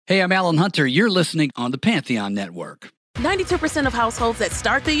Hey, I'm Alan Hunter. You're listening on the Pantheon Network. 92% of households that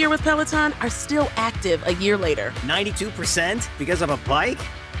start the year with Peloton are still active a year later. 92% because of a bike?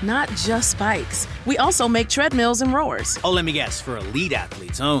 Not just bikes. We also make treadmills and rowers. Oh, let me guess, for elite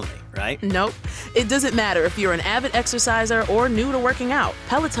athletes only, right? Nope. It doesn't matter if you're an avid exerciser or new to working out.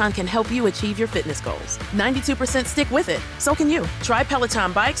 Peloton can help you achieve your fitness goals. 92% stick with it. So can you. Try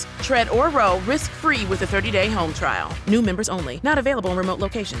Peloton bikes, tread or row risk-free with a 30-day home trial. New members only. Not available in remote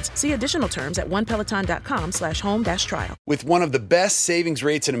locations. See additional terms at onepeloton.com/home-trial. With one of the best savings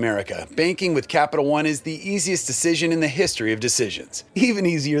rates in America, banking with Capital One is the easiest decision in the history of decisions. Even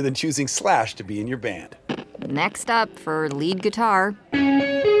easier than choosing Slash to be in your band. Next up for lead guitar.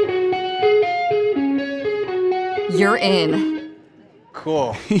 You're in.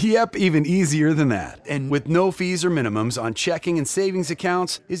 Cool. Yep, even easier than that. And with no fees or minimums on checking and savings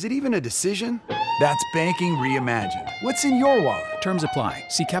accounts, is it even a decision? That's banking reimagined. What's in your wallet? Terms apply.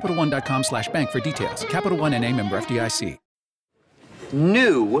 See CapitalOne.com/bank for details. Capital One N.A. member FDIC.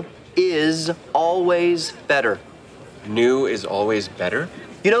 New is always better. New is always better?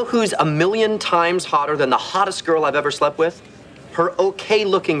 You know who's a million times hotter than the hottest girl I've ever slept with? Her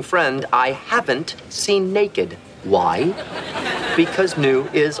okay-looking friend I haven't seen naked. Why? Because new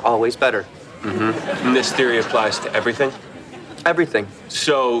is always better. Mm-hmm. And this theory applies to everything? Everything.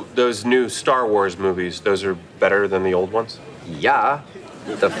 So those new Star Wars movies, those are better than the old ones? Yeah.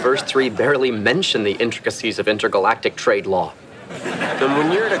 The first three barely mention the intricacies of intergalactic trade law. And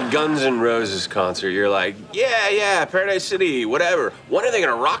when you're at a Guns N' Roses concert, you're like, yeah, Paradise City, whatever. When are they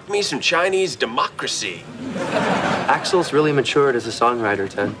gonna rock me some Chinese democracy? Axl's really matured as a songwriter,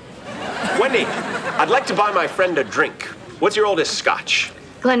 Ted. Wendy, I'd like to buy my friend a drink. What's your oldest scotch?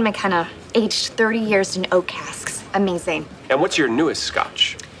 Glen McKenna, aged 30 years in oak casks. Amazing. And what's your newest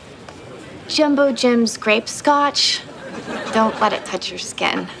scotch? Jumbo Jim's grape scotch. Don't let it touch your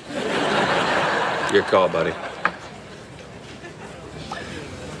skin. Your call, buddy.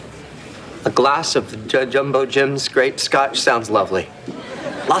 A glass of Jumbo Jim's grape scotch sounds lovely.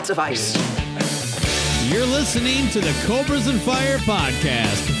 Lots of ice. You're listening to the Cobras and Fire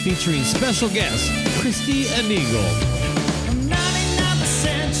podcast, featuring special guest Christy Eagle.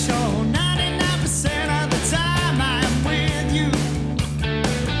 99% sure, 99% of the time I'm with you.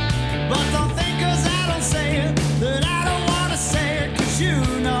 But don't think 'cause I don't say it, that I don't want to say it, 'cause you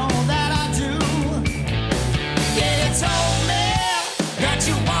know that I do. Yeah, you told me that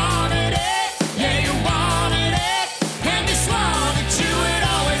you wanted it, yeah, you wanted it, and you swore that you would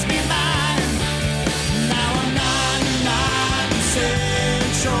always be mine. Now I'm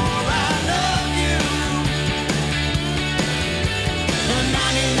 99% sure I love you. But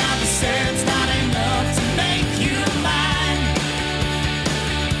 99%'s not enough to make you mine.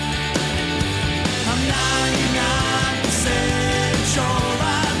 I'm 99% sure I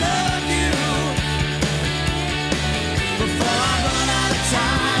love you. Before I run out of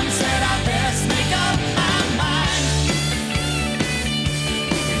time, said I best make up my mind.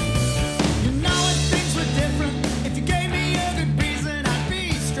 You know if things were different, if you gave me a good reason, I'd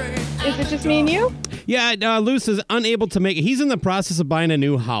be straight. Is it just me and you? Yeah, Luce is unable to make it. He's in the process of buying a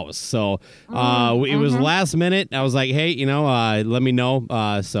new house. So it was last minute. I was like, hey, let me know.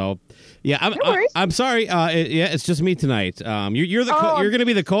 So, yeah, I'm sorry. It's just me tonight. You're going to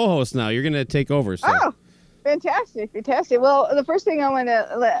be the co-host now. You're going to take over. So. Oh, fantastic. Well, the first thing I was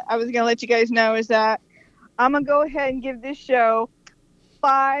going to let you guys know is that I'm going to go ahead and give this show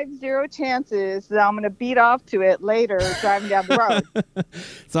 5-0 chances that I'm going to beat off to it later driving down the road.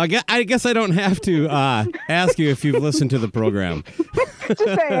 So I guess I don't have to ask you if you've listened to the program.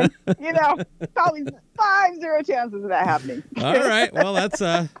 Just saying, probably 5-0 chances of that happening. All right. Well, that's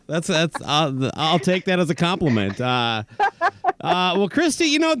I'll take that as a compliment. Well,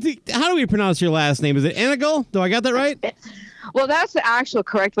 Christy, how do we pronounce your last name? Is it Enigal? Do I got that right? Well, that's the actual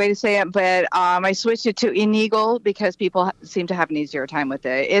correct way to say it, but I switched it to Inigal because people seem to have an easier time with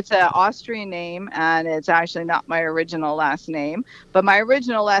it. It's an Austrian name, and it's actually not my original last name. But my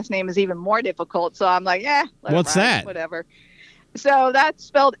original last name is even more difficult, so I'm like, what's that? Whatever. So that's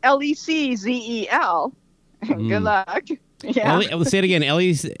spelled Leczel. Good luck. Yeah. Say it again.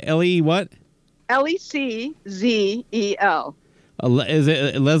 L-E what? Leczel. Is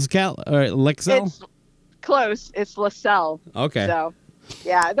it Lezcal or Lexel? It's close. It's Leczel. Okay. So,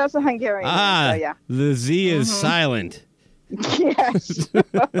 yeah, that's a Hungarian name, so yeah. The Z is silent. Yes.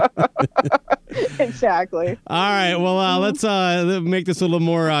 Exactly. All right. Well, let's make this a little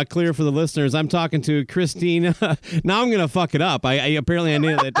more clear for the listeners. I'm talking to Christine. Now I'm going to fuck it up. I apparently I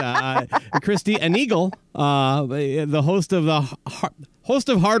knew that. Christy Eagle, the host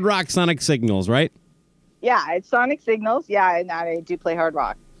of Hard Rock Sonic Signals, right? Yeah, it's Sonic Signals. Yeah, and I do play hard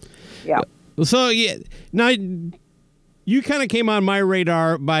rock. Yeah. So yeah, now you kind of came on my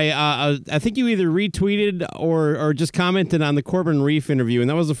radar by I think you either retweeted or just commented on the Corbin Reef interview, and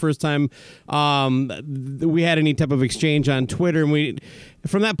that was the first time we had any type of exchange on Twitter. And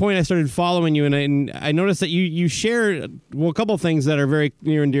from that point I started following you, and I noticed that you share a couple of things that are very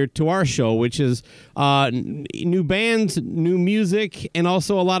near and dear to our show, which is new bands, new music, and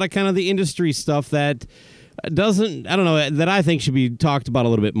also a lot of kind of the industry stuff that that I think should be talked about a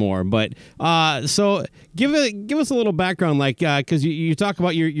little bit more. But so give us a little background, like because you talk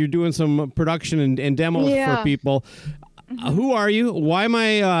about you're doing some production and demos for people. Who are you? Why am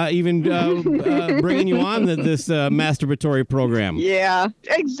I even bringing you on this masturbatory program? Yeah,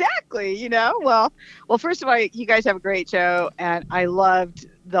 exactly. Well, first of all, you guys have a great show, and I loved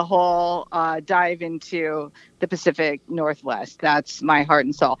the whole dive into the Pacific Northwest. That's my heart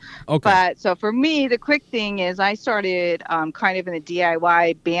and soul. Okay. But so for me, the quick thing is I started kind of in the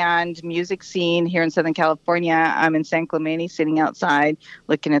DIY band music scene here in Southern California. I'm in San Clemente, sitting outside,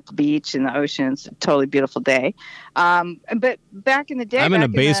 looking at the beach and the ocean. It's a totally beautiful day. But back in the day, I'm in a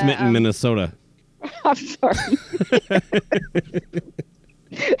basement in Minnesota. I'm sorry.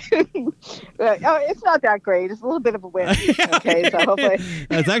 It's not that great. It's a little bit of a wind. Okay, so hopefully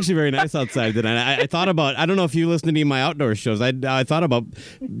it's actually very nice outside tonight. I thought about. I don't know if you listen to any of my outdoor shows. I thought about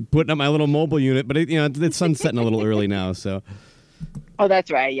putting up my little mobile unit, but it's sunsetting a little early now. So. Oh,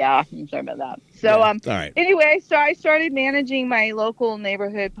 that's right. Yeah, I'm sorry about that. So, all right. Anyway, so I started managing my local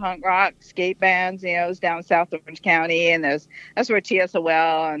neighborhood punk rock skate bands. It was down South Orange County, and that's where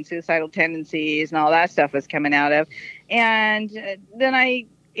TSOL and Suicidal Tendencies and all that stuff was coming out of. And then I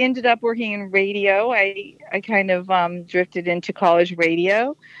ended up working in radio. I kind of drifted into college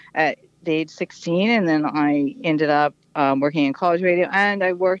radio at the age 16, and then I ended up working in college radio, and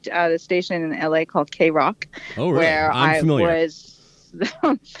I worked at a station in LA called K-Rock. Oh, really? Where I'm familiar. was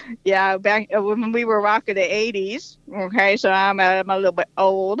yeah, back when we were rocking the 80s. Okay, so I'm a little bit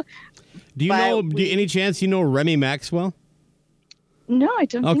old. Do you know? Any chance you know Remy Maxwell? No, I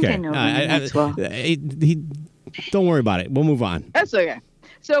don't think I know Remy Maxwell. Don't worry about it. We'll move on. That's okay.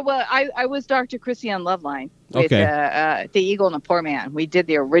 So, I was Dr. Chrissy on Loveline with the Eagle and the Poor Man. We did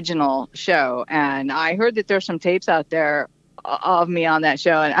the original show, and I heard that there's some tapes out there of me on that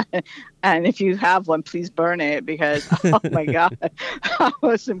show, and if you have one, please burn it, because oh my god, that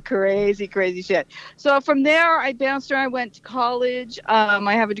was some crazy shit. So from there I bounced around. I went to college.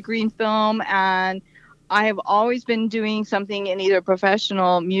 I have a degree in film, and I have always been doing something in either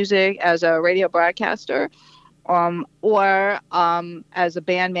professional music as a radio broadcaster, or as a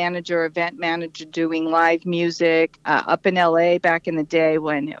band manager, event manager, doing live music up in LA back in the day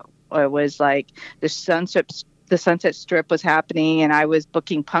when it was like the Sunset Strip was happening, and I was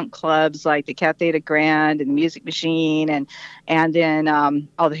booking punk clubs like the Cat Theta Grand and the Music Machine, and then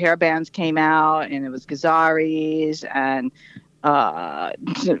all the hair bands came out, and it was Gazaris and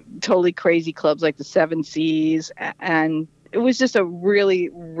totally crazy clubs like the Seven Seas, and it was just a really,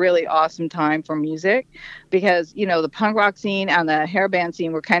 really awesome time for music, because the punk rock scene and the hair band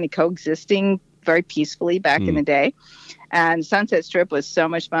scene were kind of coexisting very peacefully back in the day. And Sunset Strip was so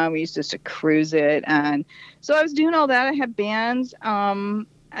much fun. We used to cruise it. And so I was doing all that. I had bands. And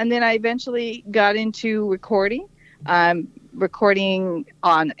then I eventually got into recording on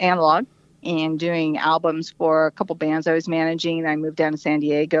analog and doing albums for a couple bands I was managing. I moved down to San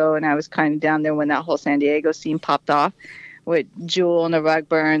Diego, and I was kind of down there when that whole San Diego scene popped off with Jewel and the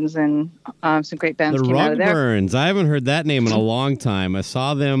Rugburns, and some great bands came out of there. The Rugburns. I haven't heard that name in a long time. I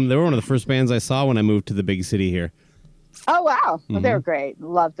saw them. They were one of the first bands I saw when I moved to the big city here. Oh, wow. Well, they were great.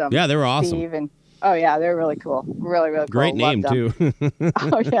 Loved them. Yeah, they were awesome. Steve and, oh, yeah, they're really cool. Really, really cool. Great name, too.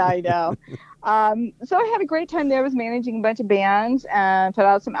 Oh, yeah, I know. So I had a great time there. I was managing a bunch of bands and put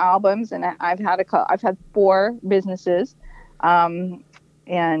out some albums, and I've had 4 businesses in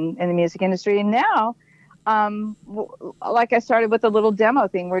the music industry. And now, like I started with a little demo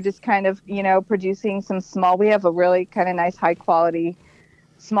thing. We're just kind of, producing some we have a really kind of nice, high quality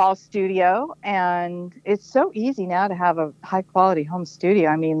small studio, and it's so easy now to have a high quality home studio.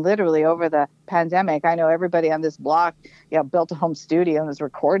 I mean, literally over the pandemic, I know everybody on this block, built a home studio and is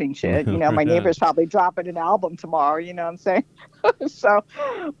recording shit. My neighbor's probably dropping an album tomorrow, you know what I'm saying? So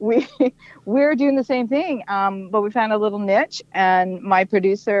we're doing the same thing. But we found a little niche, and my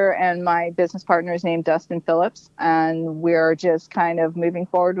producer and my business partner is named Dustin Phillips, and we're just kind of moving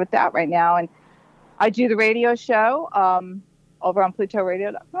forward with that right now. And I do the radio show, over on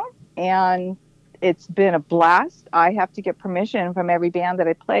PlutoRadio.com, and it's been a blast. I have to get permission from every band that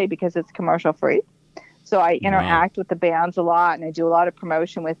I play because it's commercial free. So I interact with the bands a lot, and I do a lot of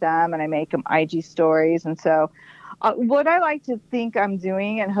promotion with them, and I make them IG stories. And so What I like to think I'm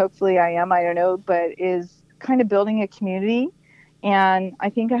doing, and hopefully I am, I don't know, but is kind of building a community. And I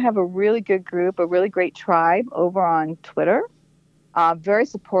think I have a really good group, a really great tribe over on Twitter. Very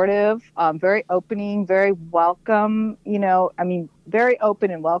supportive, very opening, very welcome, very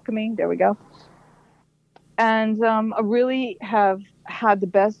open and welcoming. There we go. And I really have had the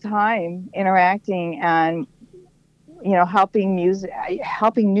best time interacting and, helping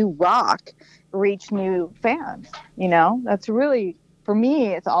new rock reach new fans. That's really, for me,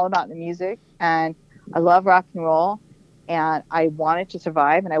 it's all about the music. And I love rock and roll. And I want it to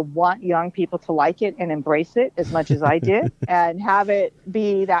survive, and I want young people to like it and embrace it as much as I did, and have it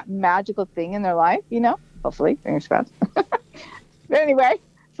be that magical thing in their life, hopefully, fingers crossed. But anyway,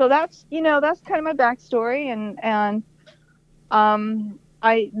 so that's kind of my backstory. And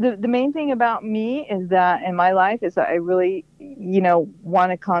the main thing about me is that in my life is that I really,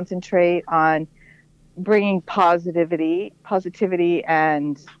 want to concentrate on bringing positivity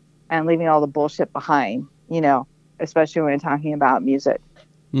and leaving all the bullshit behind, especially when talking about music.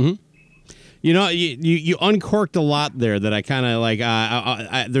 Mm-hmm. You uncorked a lot there that I kind of like.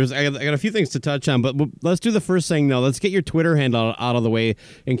 I got a few things to touch on, but let's do the first thing though. Let's get your Twitter handle out of the way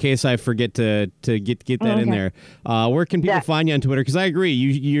in case I forget to get that in there. Where can people find you on Twitter? Because I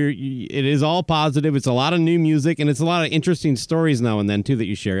agree, it is all positive. It's a lot of new music, and it's a lot of interesting stories now and then too that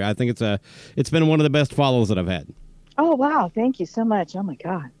you share. I think it's been one of the best follows that I've had. Oh wow, thank you so much. Oh my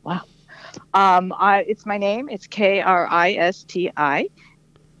God, wow. It's my name. It's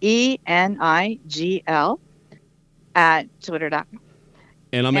KRISTIENIGL at twitter.com.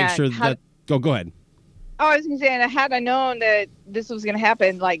 And I'll make sure that. Go ahead. Oh, I was going to say, and had I known that this was going to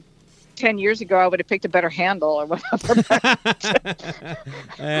happen like 10 years ago, I would have picked a better handle or whatever.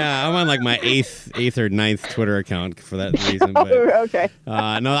 Yeah, I'm on like my eighth or ninth Twitter account for that reason. But, okay.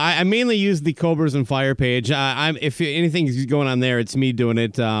 No, I mainly use the Cobras and Fire page. If anything's going on there, it's me doing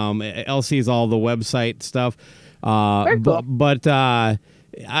it. LC is all the website stuff. Very cool. But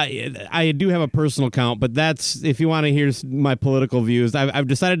I do have a personal account, but that's if you want to hear my political views. I've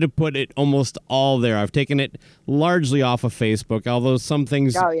decided to put it almost all there. I've taken it largely off of Facebook, although some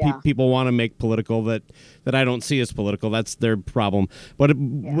things people want to make political that I don't see as political. That's their problem. But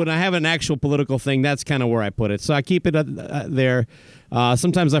when I have an actual political thing, that's kind of where I put it. So I keep it there.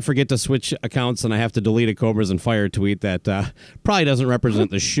 Sometimes I forget to switch accounts and I have to delete a Cobras and Fire tweet that probably doesn't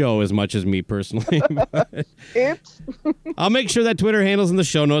represent the show as much as me personally. Oops. I'll make sure that Twitter handle's in the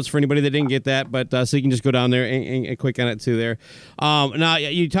show notes for anybody that didn't get that, but so you can just go down there and click on it too there. Now,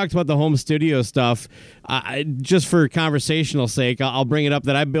 you talked about the home studio stuff. Just for conversational sake, I'll bring it up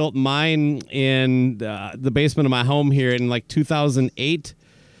that I built mine in the basement of my home here in like 2008.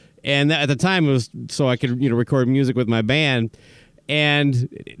 And at the time it was so I could record music with my band. And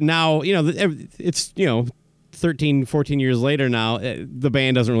now, it's, 13, 14 years later now, the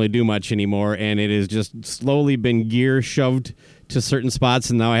band doesn't really do much anymore. And it has just slowly been gear shoved to certain spots.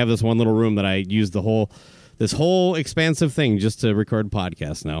 And now I have this one little room that I use this whole expansive thing just to record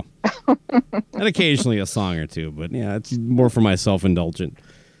podcasts now. And occasionally a song or two. But yeah, it's more for my self-indulgent.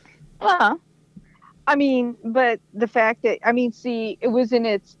 But the fact that, see, it was in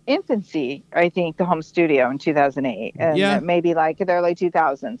its infancy, I think, the home studio in 2008. And maybe like the early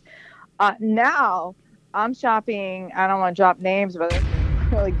 2000s. Now, I'm shopping, I don't want to drop names, but there's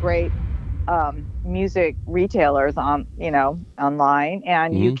really great music retailers online.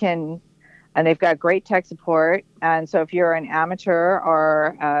 And you can, and they've got great tech support. And so if you're an amateur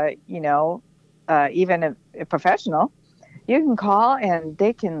or, even a professional, you can call and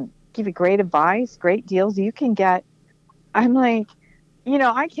they can give you great advice, great deals. You can get, I'm like,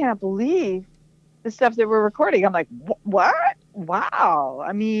 I can't believe the stuff that we're recording. I'm like, what? Wow.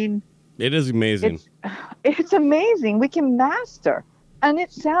 It is amazing. It's amazing. We can master. And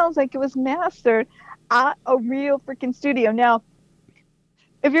it sounds like it was mastered at a real freaking studio. Now,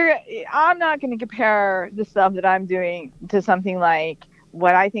 I'm not going to compare the stuff that I'm doing to something like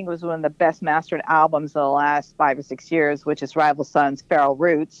what I think was one of the best mastered albums of the last 5 or 6 years, which is Rival Sons' Feral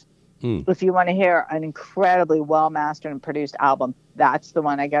Roots. If you want to hear an incredibly well-mastered and produced album, that's the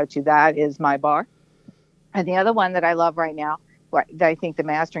one I go to. That is my bar. And the other one that I love right now, that I think the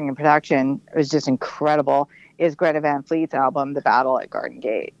mastering and production is just incredible, is Greta Van Fleet's album, The Battle at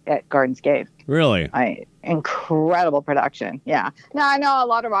Garden's Gate. Really? Incredible production. Yeah. Now, I know a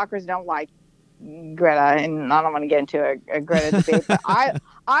lot of rockers don't like Greta, and I don't want to get into a Greta debate, but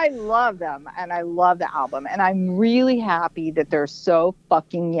I love them, and I love the album, and I'm really happy that they're so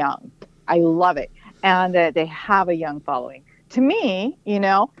fucking young. I love it, and that they have a young following. To me,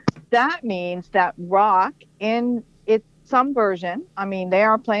 that means that rock in its some version, they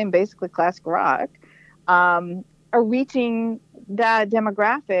are playing basically classic rock, are reaching that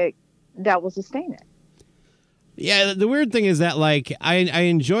demographic that will sustain it. Yeah, the weird thing is that, like, I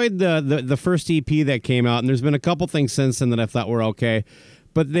enjoyed the first EP that came out, and there's been a couple things since then that I thought were okay,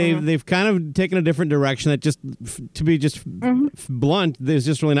 but they've kind of taken a different direction that just, to be just blunt, there's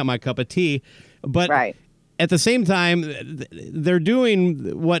just really not my cup of tea. But at the same time, they're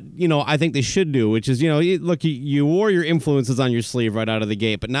doing what, I think they should do, which is, look, you wore your influences on your sleeve right out of the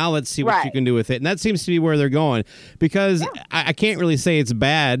gate, but now let's see what you can do with it. And that seems to be where they're going, because I can't really say it's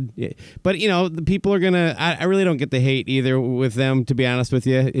bad, but, the people are going to, I really don't get the hate either with them, to be honest with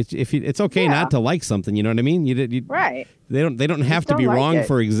you. It's okay not to like something, you know what I mean? They don't have to be wrong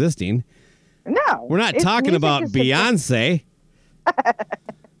for existing. No. We're not talking about Beyonce.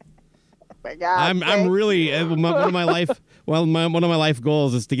 I'm really one of my life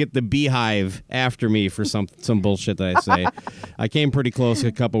goals is to get the Beehive after me for some bullshit that I say. I came pretty close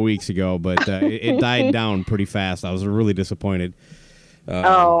a couple weeks ago, but it died down pretty fast. I was really disappointed.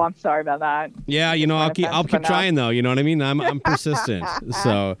 I'm sorry about that. Yeah, I'll keep trying though. You know what I mean? I'm persistent.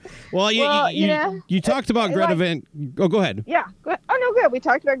 So, you talked about Greta Van. Oh, go ahead. Yeah. Oh no, good. We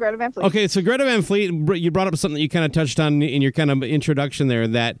talked about Greta Van Fleet. Okay, so Greta Van Fleet, you brought up something that you kind of touched on in your kind of introduction there,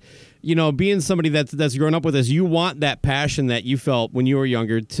 that being somebody that's grown up with this, you want that passion that you felt when you were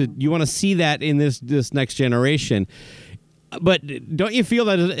younger. You want to see that in this next generation. But don't you feel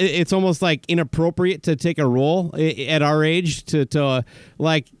that it's almost like inappropriate to take a role at our age to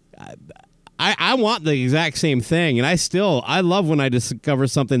like, I want the exact same thing, and I love when I discover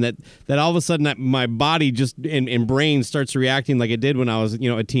something that all of a sudden my body just and brain starts reacting like it did when I was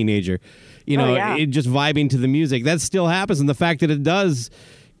a teenager, it just vibing to the music. That still happens, and the fact that it does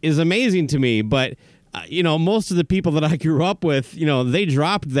is amazing to me. But most of the people that I grew up with, they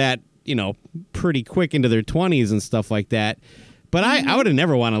dropped that pretty quick into their 20s and stuff like that. But I would have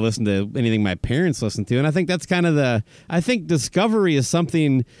never want to listen to anything my parents listened to. And I think that's kind of I think discovery is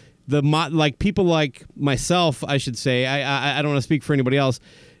something like people like myself, I should say, I don't want to speak for anybody else.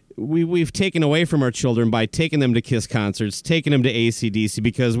 We've taken away from our children by taking them to Kiss concerts, taking them to AC/DC,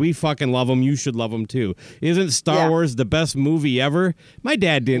 because we fucking love them. You should love them too. Isn't Star Wars the best movie ever? My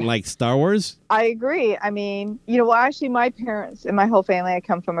dad didn't like Star Wars. I agree. I mean, actually my parents and my whole family, I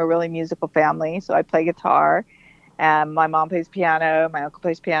come from a really musical family. So I play guitar, and my mom plays piano. My uncle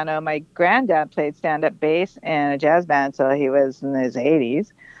plays piano. My granddad played stand-up bass in a jazz band. So he was in his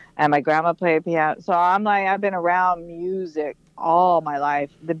 80s. And my grandma played piano. So I've been around music all my life.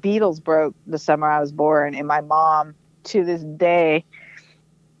 The Beatles broke the summer I was born, and my mom, to this day,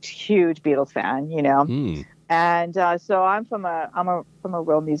 huge Beatles fan. And so I'm from a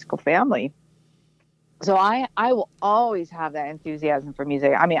real musical family. So I will always have that enthusiasm for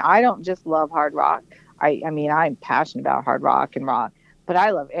music. I mean, I don't just love hard rock. I'm passionate about hard rock and rock, but I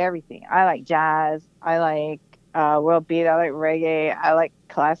love everything. I like jazz. I like world beat. I like reggae. I like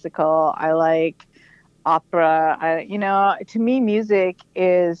classical. I like opera. To me, music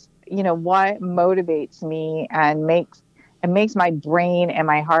is, what motivates me and makes my brain and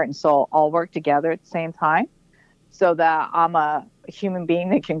my heart and soul all work together at the same time, so that I'm a human being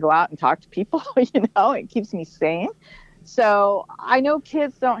that can go out and talk to people. It keeps me sane. So I know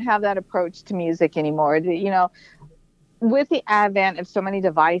kids don't have that approach to music anymore. With the advent of so many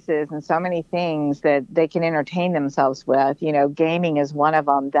devices and so many things that they can entertain themselves with, gaming is one of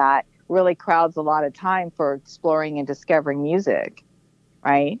them that really crowds a lot of time for exploring and discovering music,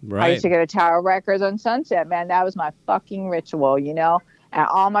 right? I used to go to Tower Records on Sunset, man. That was my fucking ritual, and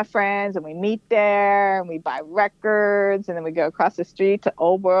all my friends, and we meet there, and we buy records, and then we go across the street to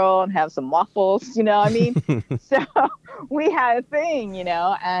Old World and have some waffles, So we had a thing,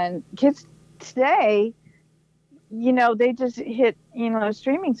 and kids today, they just hit, a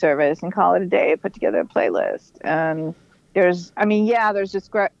streaming service and call it a day, put together a playlist. And there's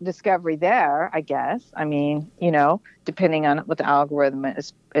just discovery there, I guess. Depending on what the algorithm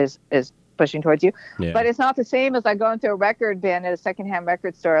is pushing towards you. Yeah. But it's not the same as like going to a record bin at a secondhand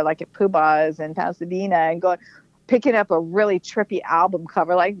record store like at Puba's in Pasadena and picking up a really trippy album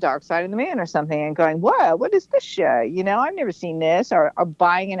cover like Dark Side of the Moon or something and going, whoa, what is this shit? I've never seen this. Or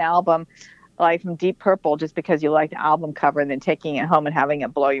buying an album like from Deep Purple just because you like the album cover and then taking it home and having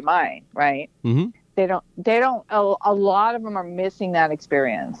it blow your mind, right? Mm-hmm. They don't, a lot of them are missing that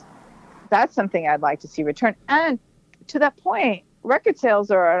experience. That's something I'd like to see return. And to that point, record sales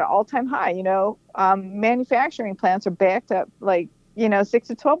are at an all-time high. Manufacturing plants are backed up 6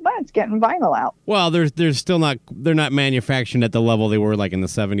 to 12 months getting vinyl out. Well, they're not manufacturing at the level they were like in the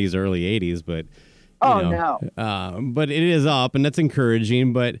 70s, early 80s, but no. But it is up, and that's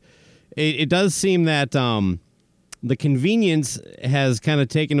encouraging. But it does seem that the convenience has kind of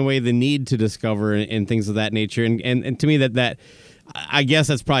taken away the need to discover and things of that nature. And to me, that I guess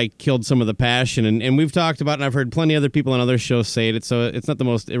that's probably killed some of the passion. And we've talked about, and I've heard plenty of other people on other shows say it. So it's not the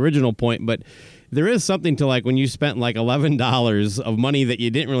most original point, but there is something to like when you spent like $11 of money that you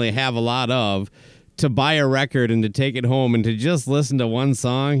didn't really have a lot of to buy a record and to take it home and to just listen to one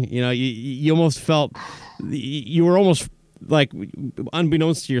song. You know, you almost felt you were almost like,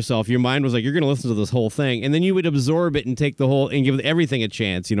 unbeknownst to yourself, your mind was like, you're going to listen to this whole thing, and then you would absorb it and take the whole and give everything a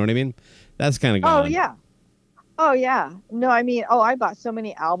chance. You know what I mean? That's kind of gone. Oh yeah. No, I mean, I bought so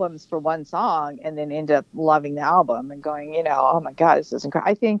many albums for one song and then ended up loving the album and going, oh my God, this is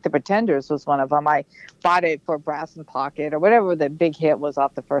incredible. I think The Pretenders was one of them. I bought it for Brass and Pocket or whatever the big hit was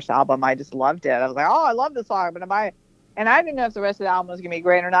off the first album. I just loved it. I was like, I love this song, but and I didn't know if the rest of the album was gonna be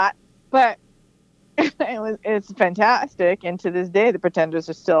great or not, but it's fantastic. And to this day, The Pretenders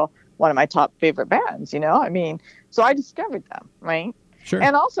are still one of my top favorite bands. I mean, so I discovered them, right? Sure.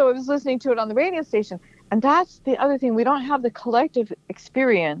 And also, I was listening to it on the radio station. And that's the other thing. We don't have the collective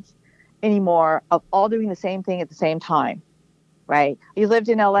experience anymore of all doing the same thing at the same time, right? You lived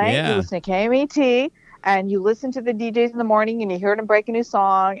in LA, you listen to KMET, and you listen to the DJs in the morning, and you hear them break a new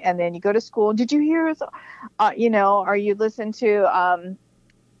song, and then you go to school. Did you hear, or you listen to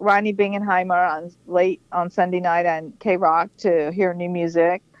Rodney Bingenheimer late on Sunday night on K-Rock to hear new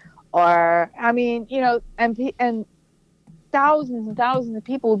music, or and thousands and thousands of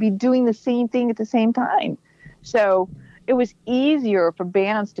people will be doing the same thing at the same time. So it was easier for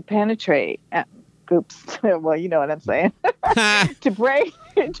bands to penetrate groups. Well, you know what I'm saying. to break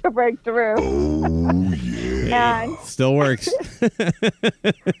through. Oh, yeah. And still works.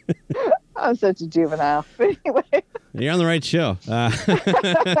 I'm such a juvenile. But anyway. You're on the right show. Yeah,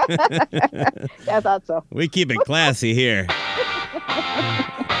 I thought so. We keep it classy here.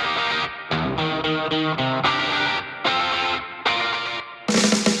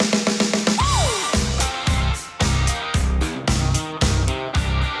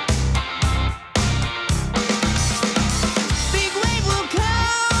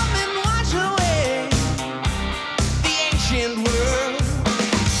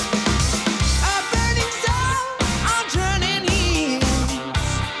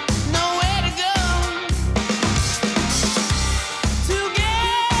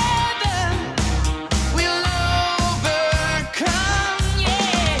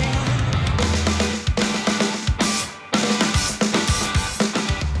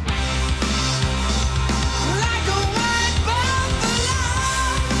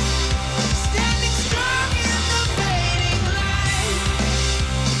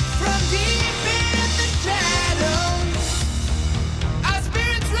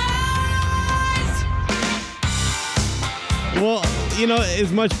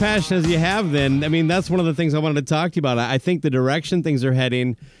 As much passion as you have, then, I mean, that's one of the things I wanted to talk to you about. I think the direction things are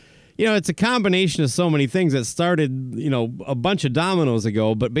heading, it's a combination of so many things that started, a bunch of dominoes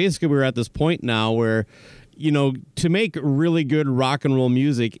ago, but basically we're at this point now where, to make really good rock and roll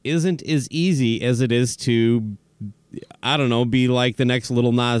music isn't as easy as it is to, I don't know, be like the next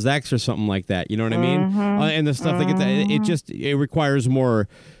Little Nas X or something like that. You know what I mean? And the stuff that it requires more.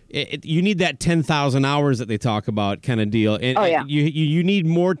 You need that 10,000 hours that they talk about kind of deal. And you need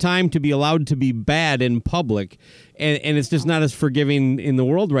more time to be allowed to be bad in public. And it's just not as forgiving in the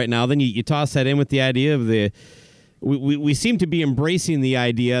world right now. Then you toss that in with the idea of we seem to be embracing the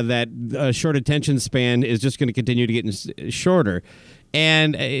idea that a short attention span is just going to continue to get shorter.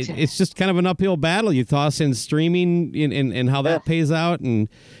 And it's just kind of an uphill battle. You toss in streaming and how that pays out. And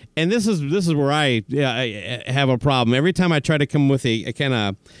this is where I have a problem. Every time I try to come with a kind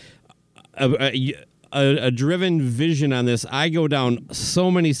of a driven vision on this, I go down so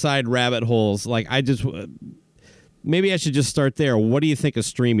many side rabbit holes. Like maybe I should just start there. What do you think of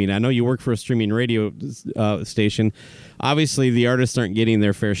streaming? I know you work for a streaming radio station. Obviously, the artists aren't getting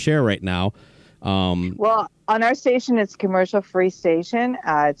their fair share right now. Well, on our station, it's a commercial-free station.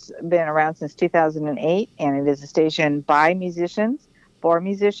 It's been around since 2008, and it is a station by musicians, for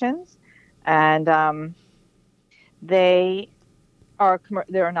musicians, and they're a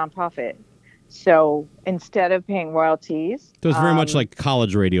nonprofit. So instead of paying royalties, so it's very much like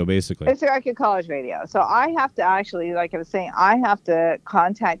college radio, basically. It's like a college radio. So I have to actually, like I was saying, I have to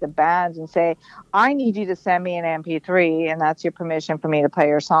contact the bands and say, I need you to send me an MP3, and that's your permission for me to play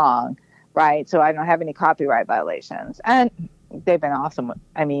your song. Right, so I don't have any copyright violations, and they've been awesome.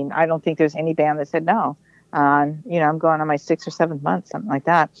 I mean, I don't think there's any band that said no. I'm going on my 6th or 7th month, something like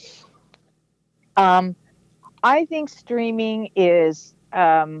that. I think streaming is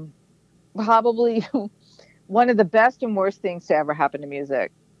probably one of the best and worst things to ever happen to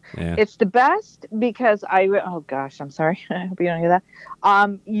music. Yeah. It's the best because oh gosh, I'm sorry. I hope you don't hear that.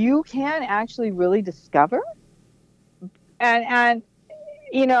 You can actually really discover, and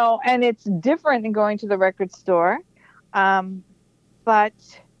and it's different than going to the record store. But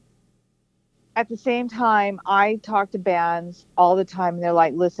at the same time, I talk to bands all the time, and they're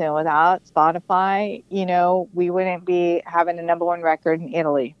like, listen, without Spotify, we wouldn't be having a number one record in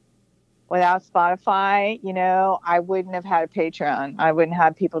Italy. Without Spotify, I wouldn't have had a Patreon. I wouldn't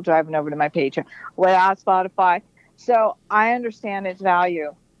have people driving over to my Patreon. Without Spotify. So I understand its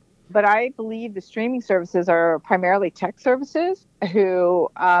value. But I believe the streaming services are primarily tech services who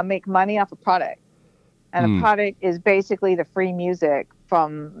make money off a product. And the product is basically the free music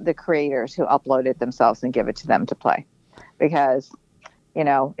from the creators who upload it themselves and give it to them to play. Because,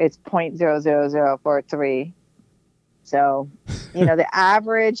 it's 0.00043. So, the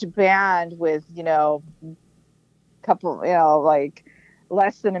average band with, couple, like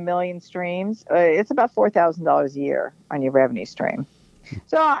less than 1 million streams, it's about $4,000 a year on your revenue stream.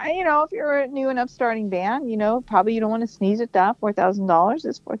 So, if you're a new and upstarting band, probably you don't want to sneeze at that. $4,000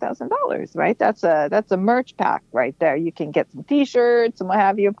 is $4,000, right? That's a merch pack right there. You can get some T-shirts and what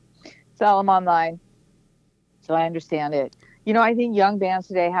have you, sell them online. So I understand it. I think young bands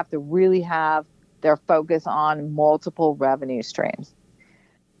today have to really have their focus on multiple revenue streams.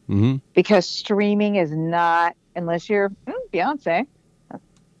 Mm-hmm. Because streaming is not, unless you're Beyonce,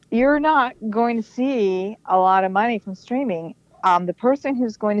 you're not going to see a lot of money from streaming. The person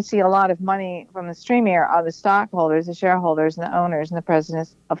who's going to see a lot of money from the streaming are the stockholders, the shareholders, and the owners and the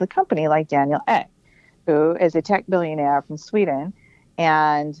presidents of the company, like Daniel Ek, who is a tech billionaire from Sweden.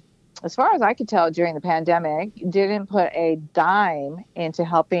 And as far as I could tell during the pandemic, didn't put a dime into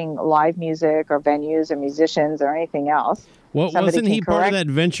helping live music or venues or musicians or anything else. Well, wasn't he part of that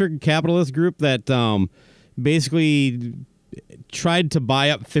venture capitalist group that basically tried to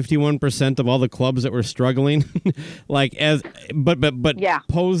buy up 51% of all the clubs that were struggling, but yeah,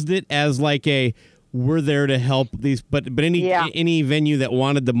 posed it as like we're there to help these, but any venue that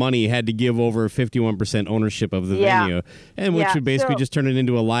wanted the money had to give over 51% ownership of the venue, and which would basically just turn it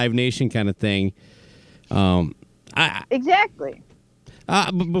into a Live Nation kind of thing. Exactly.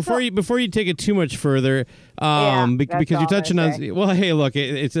 Before you take it too much further, because you're touching on, well, hey, look,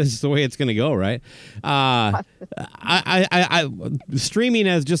 it's just the way it's going to go, right? I streaming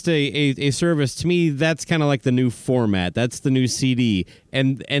as just a service, to me, that's kind of like the new format. That's the new CD,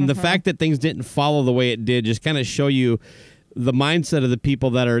 and the fact that things didn't follow the way it did just kind of show you the mindset of the people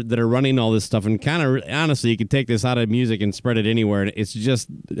that are running all this stuff. And kind of honestly, you could take this out of music and spread it anywhere, and it's just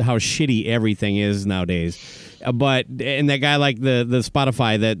how shitty everything is nowadays. And that guy like the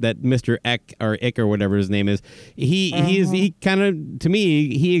Spotify, that Mr. Eck or whatever his name is, he kind of, to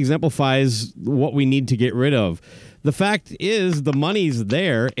me, he exemplifies what we need to get rid of. The fact is, the money's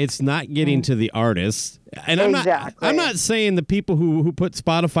there; it's not getting to the artists. And I'm not saying the people who put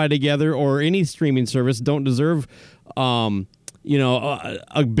Spotify together or any streaming service don't deserve a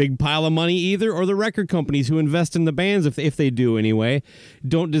big pile of money either, or the record companies who invest in the bands, if they do anyway,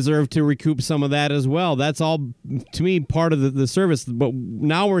 don't deserve to recoup some of that as well. That's all, to me, part of the service. But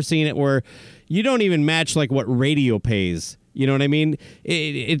now we're seeing it where you don't even match like what radio pays. You know what I mean?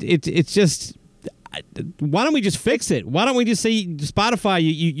 It's just, why don't we just fix it? Why don't we just say, Spotify,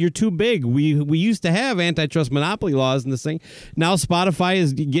 you're too big? We used to have antitrust monopoly laws in this thing. Now Spotify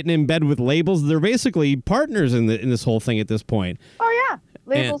is getting in bed with labels. They're basically partners in this whole thing at this point. Oh yeah,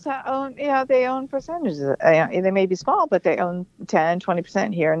 labels they own percentages. They may be small, but they own 10,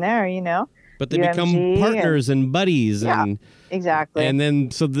 20% here and there. But they become partners and buddies. Yeah, and exactly. And then,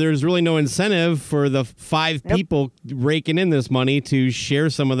 so there's really no incentive for the five people raking in this money to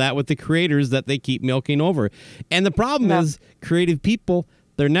share some of that with the creators that they keep milking over. And the problem is, creative people,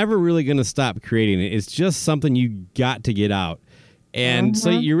 they're never really going to stop creating it. It's just something you got to get out. And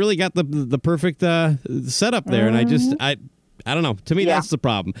so you really got the perfect setup there. And I don't know. To me, that's the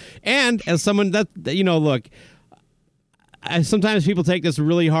problem. And as someone that, look, sometimes people take this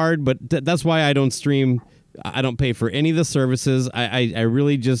really hard, but that's why I don't stream. I don't pay for any of the services. I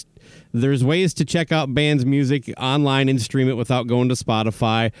really just, there's ways to check out bands' music online and stream it without going to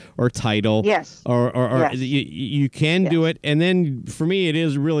Spotify or Tidal. Yes. Or yes. You can do it. And then for me,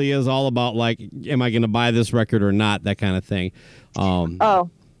 it really is all about like, am I going to buy this record or not? That kind of thing. I'm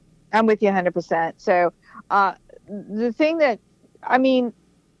with you 100%. So the thing that, I'm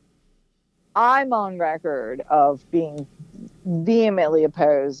on record of being vehemently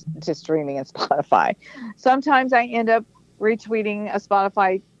opposed to streaming and Spotify. Sometimes I end up retweeting a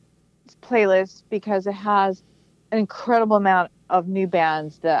Spotify playlist because it has an incredible amount of new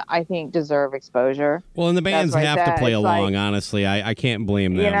bands that I think deserve exposure. Well, and the bands That's have to play it's along, like, honestly. I can't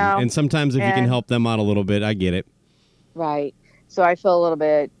blame them. You know, and sometimes if you can help them out a little bit, I get it. Right. So I feel a little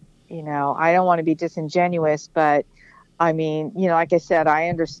bit, you know, I don't want to be disingenuous, but I mean, you know, like I said, I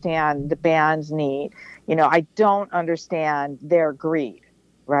understand the band's need. You know, I don't understand their greed,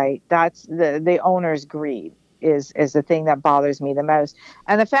 right? That's the owner's greed is the thing that bothers me the most.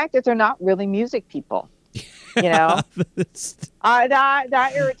 And the fact that they're not really music people. You know,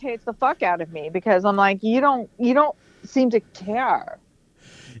 that irritates the fuck out of me, because I'm like, you don't seem to care.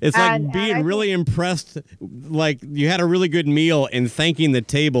 It's like being really impressed, like you had a really good meal and thanking the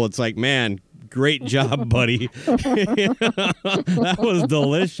table. It's like, man, great job, buddy. That was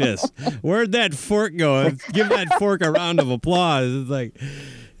delicious. Where'd that fork go? Give that fork a round of applause. It's like,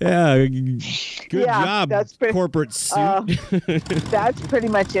 yeah, good job, that's corporate suit. That's pretty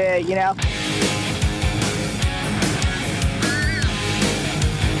much it, you know.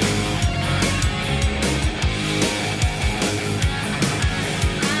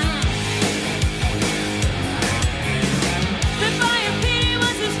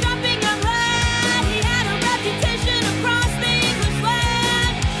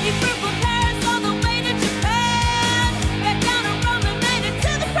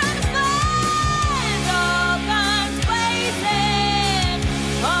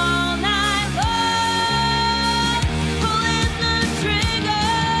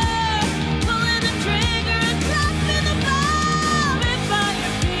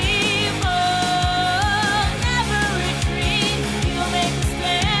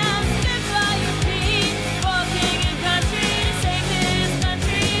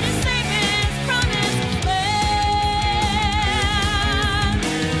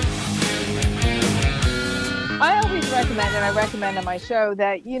 And I recommend on my show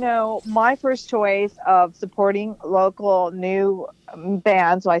that, you know, my first choice of supporting local new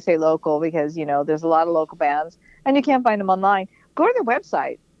bands, well, I say local because, you know, there's a lot of local bands and you can't find them online. Go to their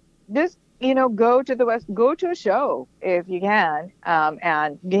website. Just, you know, go to a show if you can,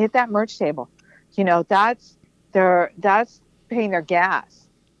 and you hit that merch table. You know, that's paying their gas.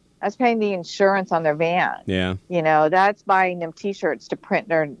 That's paying the insurance on their van. Yeah. You know, that's buying them T-shirts to print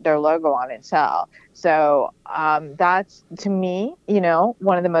their logo on and sell. So that's, to me, you know,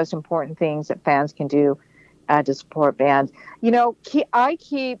 one of the most important things that fans can do to support bands. You know, I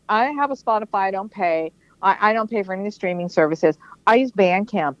have a Spotify. I don't pay. I don't pay for any of the streaming services. I use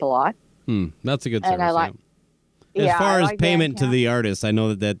Bandcamp a lot. That's a good service. And I like. As far as payment to the artist, I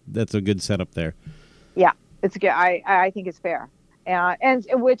know that's a good setup there. Yeah, it's good. I think it's fair. And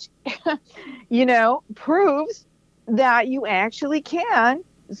which, you know, proves that you actually can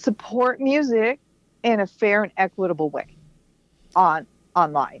support music in a fair and equitable way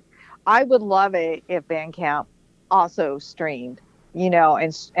online. I would love it if Bandcamp also streamed, you know,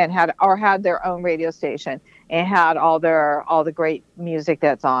 and had their own radio station and had all the great music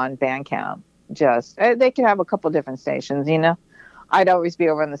that's on Bandcamp. Just they could have a couple different stations, you know. I'd always be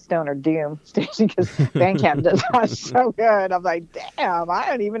over on the Stoner Doom station because Bandcamp does that so good. I'm like, damn, I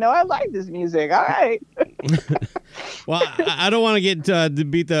don't even know I like this music. All right. Well, I don't want to get to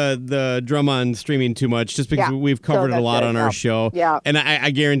beat the drum on streaming too much, just because we've covered it a lot on our show. Yeah. And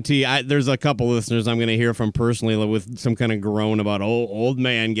I guarantee there's a couple listeners I'm going to hear from personally with some kind of groan about, old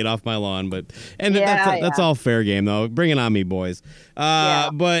man, get off my lawn. That's all fair game, though. Bring it on me, boys.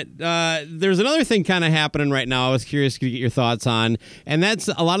 But there's another thing kind of happening right now I was curious to get your thoughts on, and that's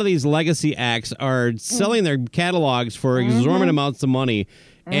a lot of these legacy acts are selling their catalogs for exorbitant amounts of money.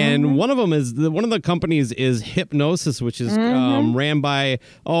 And one of them one of the companies is Hypnosis, which is ran by,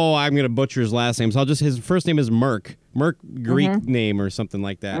 I'm going to butcher his last name. So his first name is Merck Greek name or something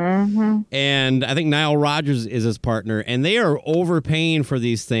like that. And I think Nile Rodgers is his partner, and they are overpaying for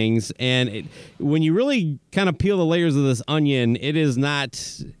these things. And when you really kind of peel the layers of this onion, it's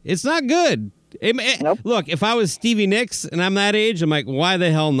not good. Nope. Look, if I was Stevie Nicks and I'm that age, I'm like, why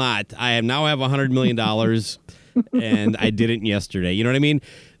the hell not? I now have $100 million. And I didn't yesterday. You know what I mean?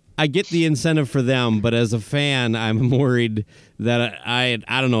 I get the incentive for them, but as a fan, I'm worried that I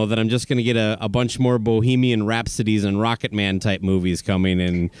don't know, that I'm just going to get a bunch more Bohemian Rhapsodies and Rocket Man type movies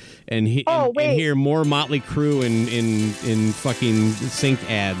coming and hear more Motley Crue in fucking sync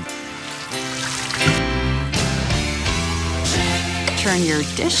ad. Turn your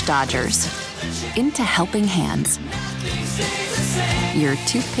dish dodgers into helping hands. Your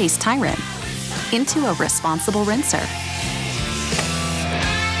toothpaste tyrant into a responsible rinser.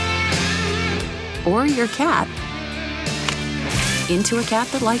 Or your cat into a cat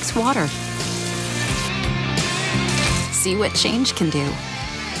that likes water. See what change can do.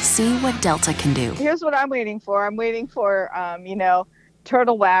 See what Delta can do. Here's what I'm waiting for. I'm waiting for,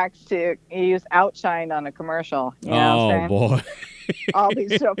 Turtle Wax to use Outshine on a commercial. You know what I'm saying? Boy. I'll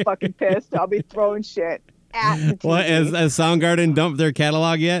be so fucking pissed. I'll be throwing shit at the TV. What, has Soundgarden dumped their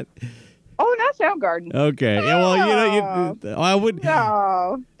catalog yet? Oh, not Soundgarden. Okay. Yeah, well, I would.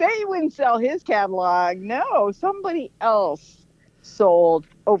 No, they wouldn't sell his catalog. No, somebody else sold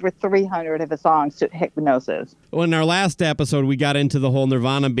over 300 of his songs to Hypnosis. Well, in our last episode, we got into the whole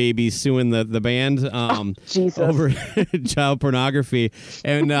Nirvana baby suing the band over child pornography,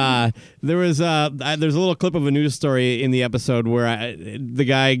 and there's a little clip of a news story in the episode where the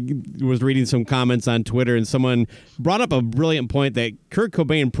guy was reading some comments on Twitter, and someone brought up a brilliant point that Kurt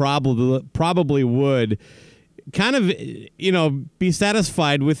Cobain probably would kind of, be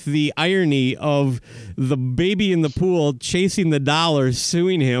satisfied with the irony of the baby in the pool chasing the dollars,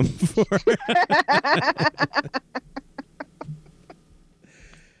 suing him for.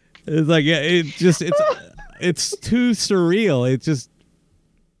 It's like, it's too surreal. It's just.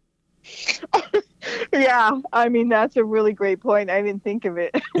 Yeah, I mean, that's a really great point. I didn't think of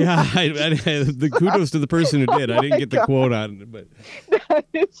it. Yeah, the kudos to the person who did. I didn't get the quote on it, but.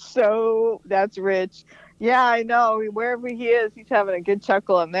 That's rich. Yeah, I know. Wherever he is, he's having a good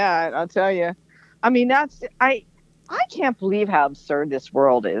chuckle on that. I'll tell you. I mean, I can't believe how absurd this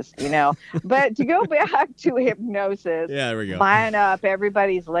world is, But to go back to Hypnosis, yeah, there we go. Buying up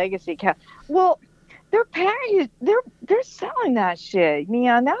everybody's legacy well, they're selling that shit.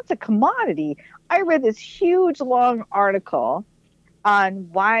 That's a commodity. I read this huge long article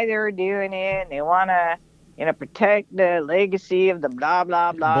on why they're doing it, and they want to. Protect the legacy of the blah,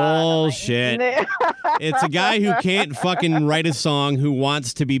 blah, blah. Bullshit. It's a guy who can't fucking write a song who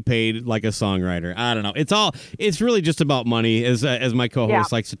wants to be paid like a songwriter. I don't know. It's really just about money, as my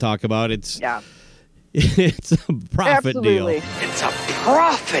co-host likes to talk about. It's a profit deal. It's a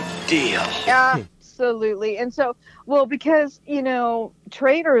profit deal. Absolutely. And so, because,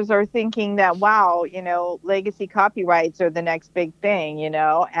 traders are thinking that, wow, legacy copyrights are the next big thing,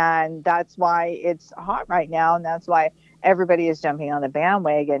 and that's why it's hot right now. And that's why everybody is jumping on the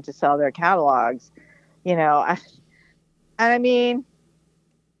bandwagon to sell their catalogs, and I mean,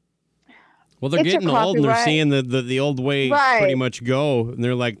 well, they're getting old, and they're seeing the old way pretty much go, and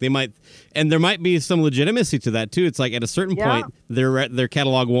they're like, there might be some legitimacy to that too. It's like at a certain point, their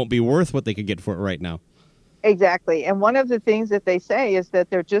catalog won't be worth what they could get for it right now. Exactly, and one of the things that they say is that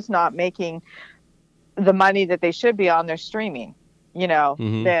they're just not making the money that they should be on their streaming.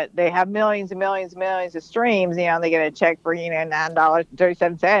 That they have millions and millions and millions of streams. They get a check for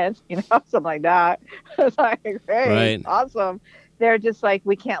 $9.37, something like that. It's like, hey, right. Awesome. They're just like,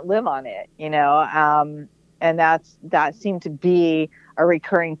 we can't live on it, and that seemed to be a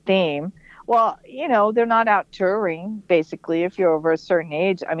recurring theme. Well, they're not out touring, basically, if you're over a certain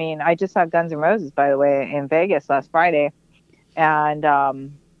age. I mean, I just saw Guns N' Roses, by the way, in Vegas last Friday. And, I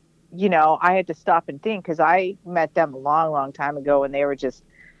had to stop and think because I met them a long, long time ago when they were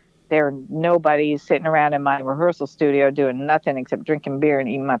nobodies sitting around in my rehearsal studio doing nothing except drinking beer and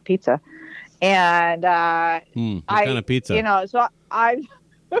eating my pizza. And what kind of pizza? So I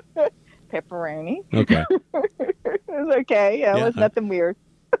pepperoni. Okay. It was okay. Yeah, it was nothing weird.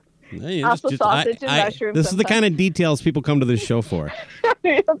 Hey, also sausage and mushrooms. This is the kind of details people come to this show for.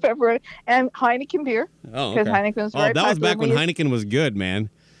 Pepperoni and Heineken beer. Oh, okay. Heineken was very that was back when Heineken was good, man.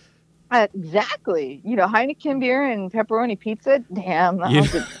 Exactly. Heineken beer and pepperoni pizza. Damn.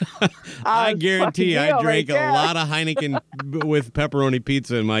 I guarantee I drank a lot of Heineken with pepperoni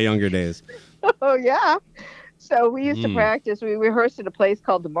pizza in my younger days. Oh, yeah. So we used to practice. We rehearsed at a place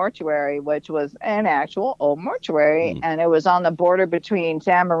called the Mortuary, which was an actual old mortuary. And it was on the border between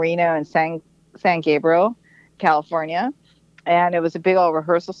San Marino and San Gabriel, California. And it was a big old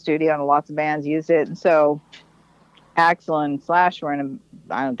rehearsal studio, and lots of bands used it. And so Axl and Slash were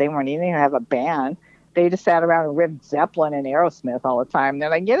they weren't even going to have a band. They just sat around and ripped Zeppelin and Aerosmith all the time. They're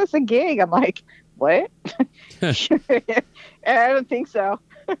like, get us a gig. I'm like, what? And I don't think so.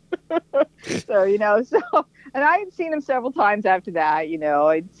 And I had seen him several times after that.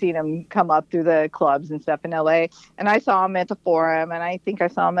 I'd seen him come up through the clubs and stuff in LA, and I saw him at the Forum, and I think I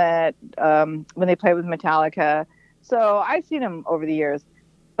saw him at when they played with Metallica. So I've seen him over the years,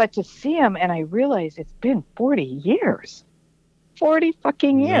 but to see him, and I realized it's been 40 years, 40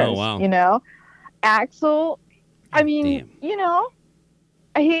 fucking years. Oh, wow. Axl, I mean, damn.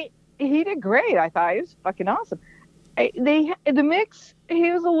 he did great. I thought he was fucking awesome. The mix,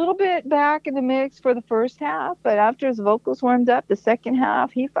 he was a little bit back in the mix for the first half, but after his vocals warmed up, the second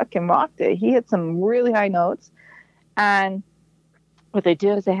half, he fucking rocked it. He hit some really high notes. And what they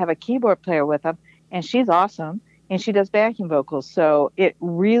do is they have a keyboard player with him, and she's awesome. and she does backing vocals. So it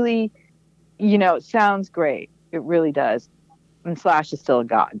really, sounds great. It really does. And Slash is still a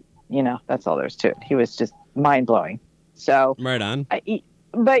god. That's all there's to it. He was just mind blowing. So right on.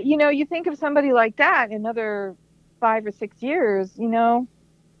 But you think of somebody like that in another 5 or 6 years.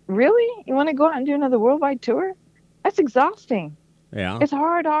 Really, you want to go out and do another worldwide tour? That's exhausting. Yeah, it's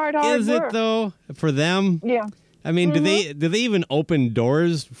hard Is work. it though for them? Yeah. I mean, do they even open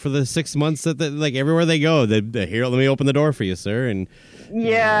doors for the 6 months that like everywhere they go? They here, let me open the door for you, sir. And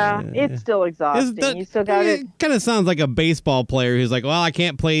yeah, it's still exhausting. You still got it. Kind of sounds like a baseball player who's like, well, I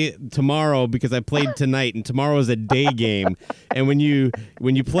can't play tomorrow because I played tonight, and tomorrow is a day game. And when you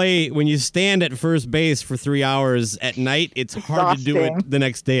stand at first base for 3 hours at night, it's hard to do it the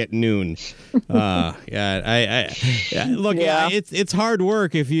next day at noon. It's hard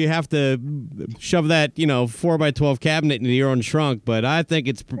work if you have to shove that 4x12 cabinet into your own trunk. But I think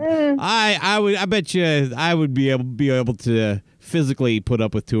it's I bet you I would be able to physically put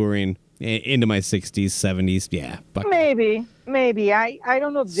up with touring into my 60s, 70s. Yeah. Maybe. I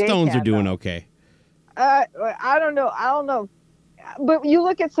don't know if Stones are doing okay. I don't know. But you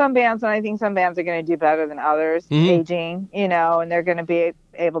look at some bands, and I think some bands are going to do better than others, aging, and they're going to be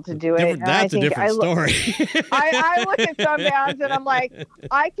able to do it. That's a different story. I look at some bands, and I'm like,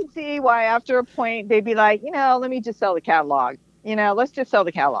 I can see why after a point they'd be like, let me just sell the catalog. Let's just sell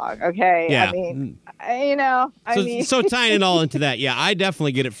the catalog, okay? Yeah. I mean, So tying it all into that, yeah, I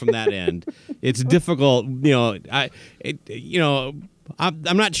definitely get it from that end. It's difficult,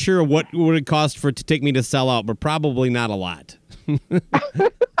 I'm not sure what would it cost for it to take me to sell out, but probably not a lot.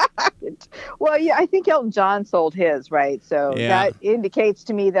 Well, yeah, I think Elton John sold his, right? So that indicates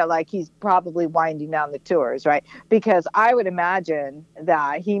to me that he's probably winding down the tours, right? Because I would imagine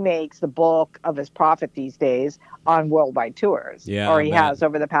that he makes the bulk of his profit these days on worldwide tours, or he has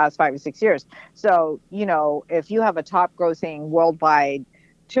over the past 5 or 6 years. So, if you have a top grossing worldwide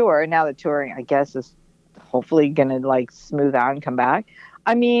tour, now the touring, I guess, is hopefully going to smooth out and come back.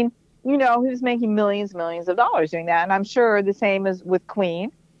 I mean, he was making millions of dollars doing that. And I'm sure the same is with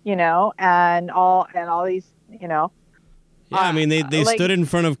Queen, and all these, Yeah, I mean, they stood in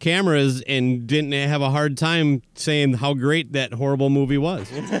front of cameras and didn't have a hard time saying how great that horrible movie was.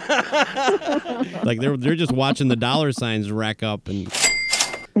 They're just watching the dollar signs rack up. And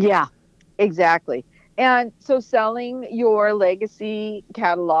yeah, exactly. And so selling your legacy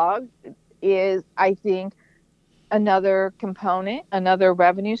catalog is, I think, another component, another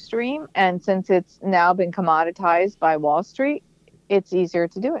revenue stream. And since it's now been commoditized by Wall Street, it's easier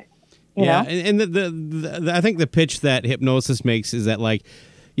to do it. You know? And the I think the pitch that Hipgnosis makes is that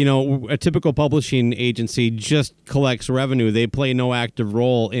a typical publishing agency just collects revenue. They play no active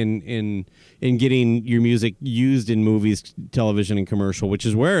role in getting your music used in movies, television, and commercial, which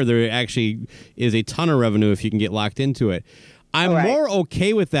is where there actually is a ton of revenue if you can get locked into it. I'm more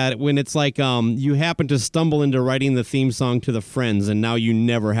okay with that when it's you happen to stumble into writing the theme song to the Friends and now you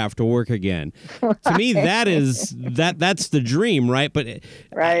never have to work again. To me, that's the dream, right? But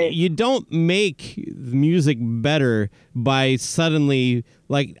you don't make music better by suddenly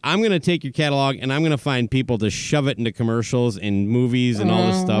I'm going to take your catalog and I'm going to find people to shove it into commercials and movies and all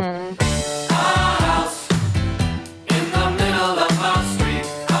this stuff.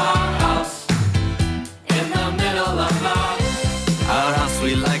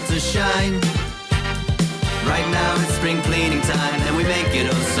 Shine. Right now it's spring cleaning time and we make it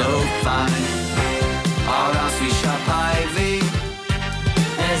oh so fine. Our house we shop Ivy.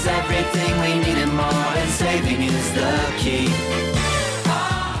 There's everything we need and more, and saving is the key.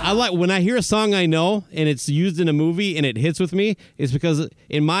 I like when I hear a song I know and it's used in a movie and it hits with me, it's because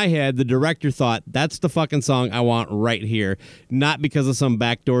in my head the director thought that's the fucking song I want right here, not because of some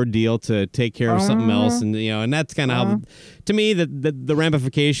backdoor deal to take care of something else. And and that's kind of how, to me, the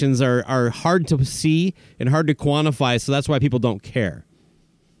ramifications are hard to see and hard to quantify. So that's why people don't care.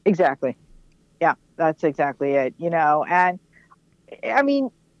 Exactly. Yeah, that's exactly it. And I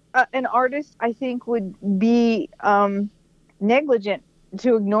mean, an artist I think would be negligent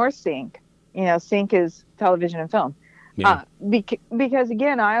to ignore sync. Sync is television and film. Yeah. Because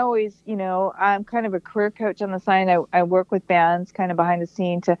again, I always, I'm kind of a career coach on the side. I work with bands kind of behind the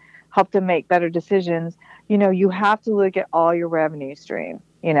scene to help them make better decisions. You have to look at all your revenue stream,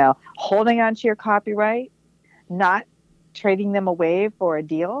 holding on to your copyright, not trading them away for a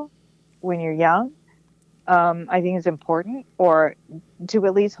deal when you're young. I think is important, or to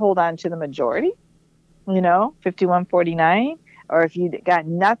at least hold on to the majority, 51-49. Or if you got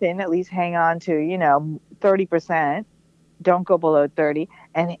nothing, at least hang on to, 30%. Don't go below 30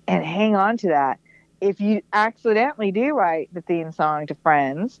 and hang on to that. If you accidentally do write the theme song to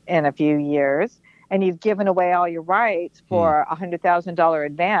Friends in a few years and you've given away all your rights for $100,000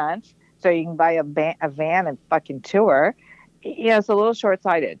 advance so you can buy a van and fucking tour, it's a little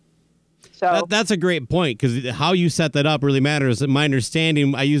short-sighted. So that's a great point, because how you set that up really matters. My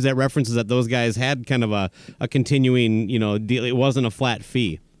understanding, I use that reference, is that those guys had kind of a continuing, deal. It wasn't a flat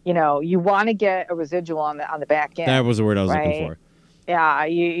fee. You want to get a residual on the back end. That was the word I was right? looking for. Yeah,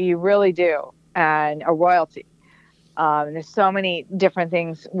 you really do, and a royalty. There's so many different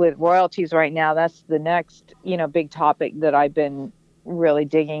things with royalties right now. That's the next, big topic that I've been really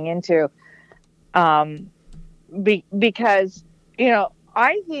digging into, because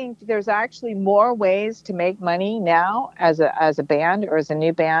I think there's actually more ways to make money now as a band or as a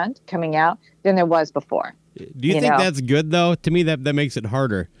new band coming out than there was before. Do you think that's good, though? To me, that makes it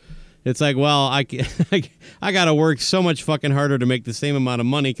harder. It's like, well, I got to work so much fucking harder to make the same amount of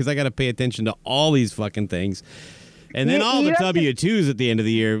money because I got to pay attention to all these fucking things. And then all the W-2s at the end of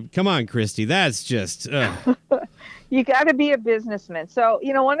the year. Come on, Christy. That's just... You got to be a businessman. So,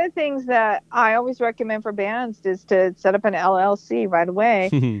 one of the things that I always recommend for bands is to set up an LLC right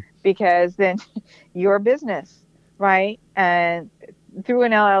away because then you're a business, right? And through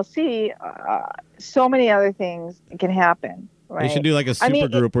an LLC, so many other things can happen. Right? They should do like a super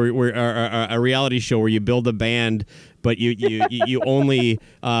group where a reality show where you build a band, but you only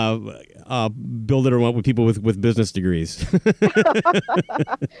build it around with people with business degrees.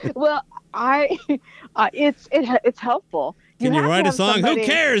 Well, it's helpful. Can you write a song? Who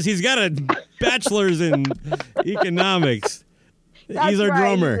cares? He's got a bachelor's in economics. He's our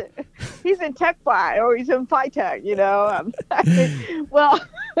drummer. He's in tech fi or he's in phi tech. Well.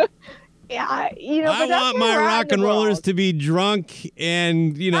 Yeah, I want my rock and rollers to be drunk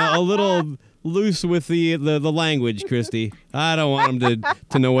and a little loose with the language, Christy. I don't want them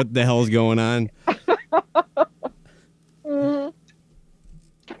to know what the hell's going on. Mm-hmm.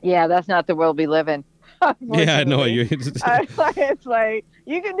 Yeah, that's not the world we live in. Yeah, I know you. It's like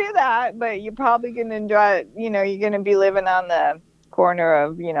you can do that, but you're probably going to enjoy. You're going to be living on the corner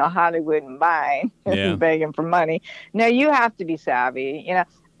of Hollywood and Vine, begging for money. No, you have to be savvy.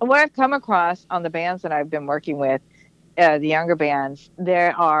 What I've come across on the bands that I've been working with, the younger bands,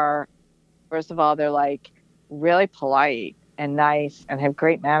 first of all, they're like really polite and nice and have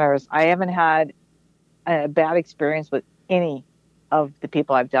great manners. I haven't had a bad experience with any of the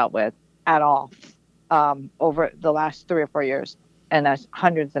people I've dealt with at all over the last 3 or 4 years. And that's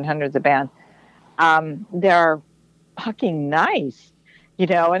hundreds and hundreds of bands. They're fucking nice.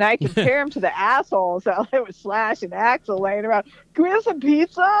 And I compare them to the assholes out there with Slash and Axl laying around. Can we have some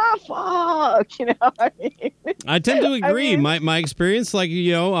pizza? Fuck, I mean? I tend to agree. My experience,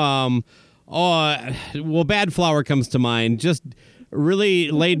 Bad Flower comes to mind. Just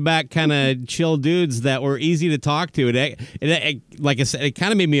really laid back, kind of chill dudes that were easy to talk to. It like I said, it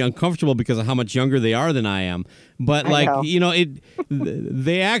kind of made me uncomfortable because of how much younger they are than I am. But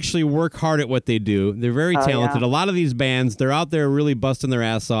they actually work hard at what they do. They're very talented. Yeah. A lot of these bands, they're out there really busting their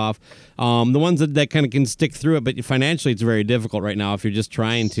ass off. The ones that kind of can stick through it, but financially it's very difficult right now if you're just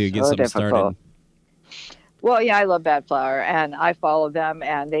trying to get something started. Well, yeah, I love Bad Flower, and I follow them,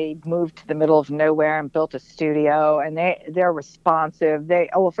 and they moved to the middle of nowhere and built a studio, and they're responsive.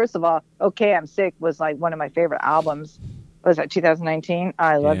 First of all, Okay, I'm Sick was like one of my favorite albums. Was that 2019?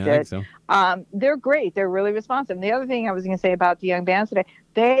 I loved it. I think so. They're great. They're really responsive. And the other thing I was going to say about the young bands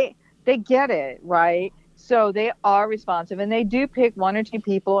today, they get it, right? So they are responsive, and they do pick 1 or 2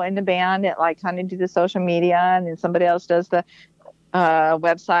 people in the band that kind of do the social media, and then somebody else does the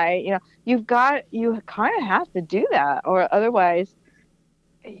website. You kind of have to do that, or otherwise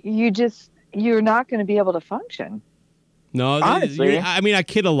you're not going to be able to function. No, honestly. I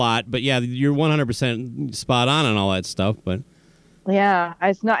kid a lot, but yeah, you're 100% spot on all that stuff. But yeah,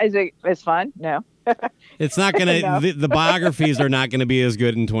 it's not. It's fun? No, it's not gonna. No. The biographies are not gonna be as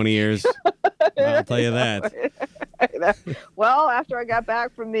good in 20 years. I'll tell you that. Well, after I got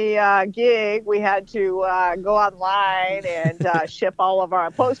back from the gig, we had to go online and ship all of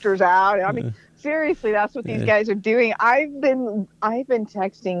our posters out. I mean, seriously, that's what these guys are doing. I've been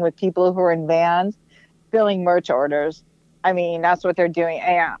texting with people who are in vans, filling merch orders. I mean, that's what they're doing.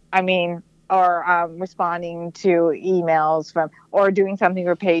 Yeah, I mean, or responding to emails or doing something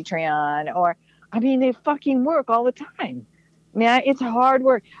for Patreon, they fucking work all the time. Man, it's hard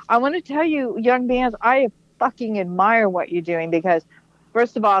work. I want to tell you, young bands, I fucking admire what you're doing because,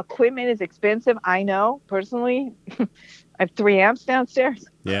 first of all, equipment is expensive. I know, personally. I have 3 amps downstairs.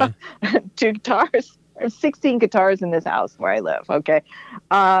 Yeah. 2 guitars. I have 16 guitars in this house where I live, okay?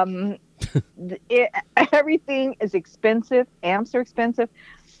 Everything is expensive. Amps are expensive.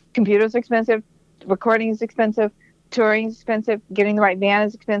 Computers are expensive. Recording is expensive. Touring is expensive. Getting the right van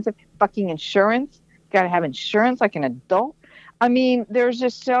is expensive. Fucking insurance. got to have insurance like an adult. I mean, there's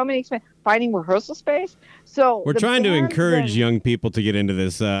just so many finding rehearsal space. So we're trying to encourage young people to get into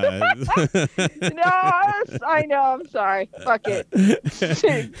this. No, I know. I'm sorry. Fuck it.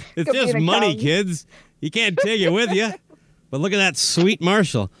 It's just money, kids. You can't take it with you. But look at that sweet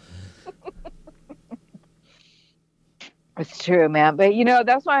Marshall. It's true, man. But,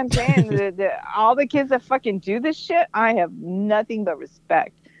 that's why I'm saying all the kids that fucking do this shit, I have nothing but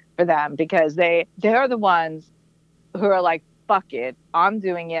respect for them because they're the ones who are like, fuck it. I'm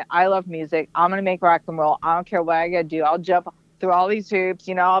doing it. I love music. I'm going to make rock and roll. I don't care what I got to do. I'll jump through all these hoops.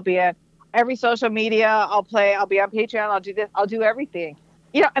 I'll be in every social media. I'll be on Patreon. I'll do this. I'll do everything.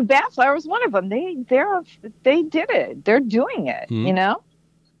 And Bad Flower was one of them. They did it. They're doing it,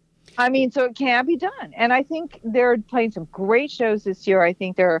 I mean, so it can be done. And I think they're playing some great shows this year. I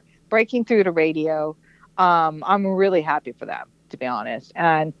think they're breaking through to radio. I'm really happy for them, to be honest.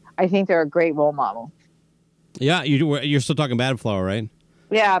 And I think they're a great role model. Yeah, you're still talking Bad Flower, right?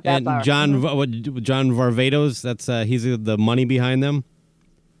 Yeah, Bad and Flower. John Varvatos, that's he's the money behind them.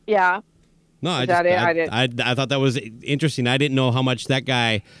 Yeah. No, I thought that was interesting. I didn't know how much that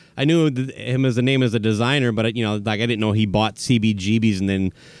guy. I knew him as a name as a designer, but I didn't know he bought CBGBs and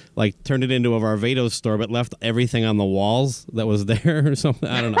then turned it into a Varvatos store, but left everything on the walls that was there or something.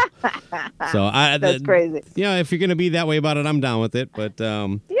 I don't know. So that's crazy. Yeah, if you're gonna be that way about it, I'm down with it. But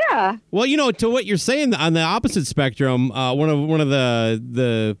yeah. Well, to what you're saying on the opposite spectrum, one of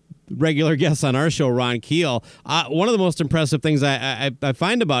the regular guests on our show, Ron Keel, one of the most impressive things I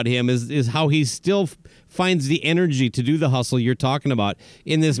find about him is how he still finds the energy to do the hustle you're talking about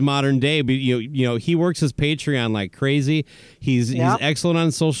in this modern day. But he works his Patreon like crazy. He's excellent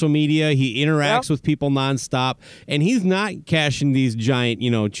on social media. He interacts with people nonstop, and he's not cashing these giant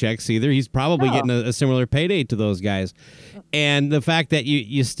checks either. He's probably getting a similar payday to those guys. And the fact that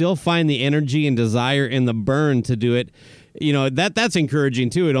you still find the energy and desire in the burn to do it, that's encouraging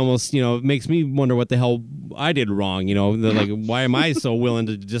too. It almost makes me wonder what the hell I did wrong. Why am I so willing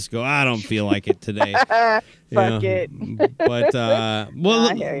to just go? I don't feel like it today. Fuck it. But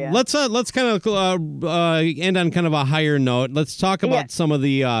let's kind of end on kind of a higher note. Let's talk about some of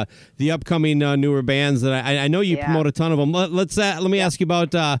the upcoming newer bands that I know you promote a ton of them. Let me ask you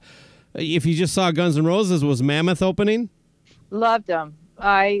about if you just saw Guns N' Roses. Was Mammoth opening? Loved them.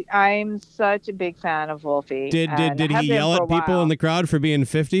 I'm such a big fan of Wolfie. Did he yell at people in the crowd for being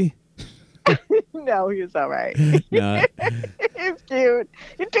 50? No, he was all right. No. He's cute.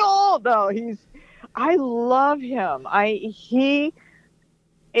 He's old though. I love him. He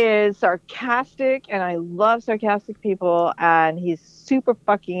is sarcastic, and I love sarcastic people. And he's super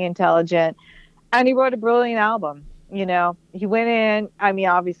fucking intelligent. And he wrote a brilliant album. He went in. I mean,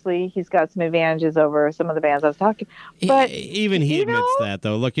 obviously, he's got some advantages over some of the bands I was talking. But even he admits that,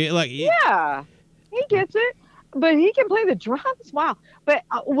 though. Yeah, he gets it. But he can play the drums. Wow. But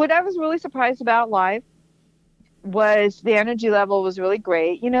what I was really surprised about live was the energy level was really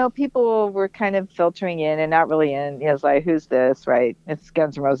great. People were kind of filtering in and not really in. It's like, who's this, right? It's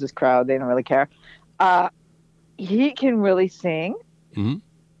Guns N' Roses crowd. They don't really care. He can really sing. Mm-hmm.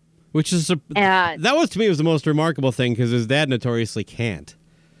 Which is that was to me was the most remarkable thing because his dad notoriously can't.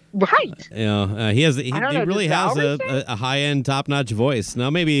 Right. He really has a high end, top notch voice. Now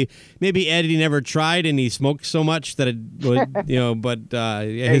maybe Eddie never tried and he smoked so much that it would but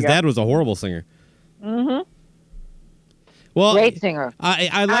his dad was a horrible singer. Mm-hmm. Well, great singer.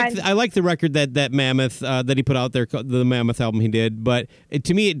 I like the record that Mammoth that he put out there, the Mammoth album he did, but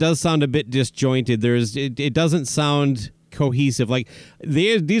to me it does sound a bit disjointed. It doesn't sound cohesive.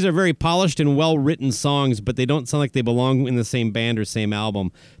 These are very polished and well written songs, but they don't sound like they belong in the same band or same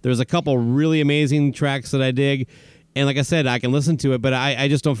album. There's a couple really amazing tracks that I dig, and like I said, I can listen to it, but I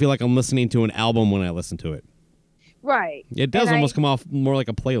just don't feel like I'm listening to an album when I listen to it. Right. It does almost come off more like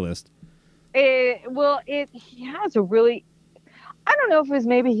a playlist. He has a really, I don't know if it was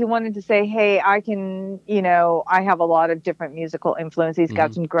maybe he wanted to say, hey, I can, I have a lot of different musical influence. He's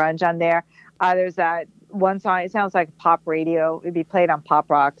got some grunge on there. There's that one song, it sounds like pop radio. It'd be played on Pop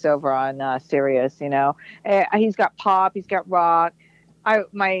Rocks over on Sirius, He's got pop, he's got rock.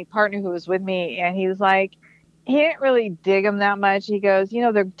 My partner who was with me, and he was like, he didn't really dig them that much. He goes,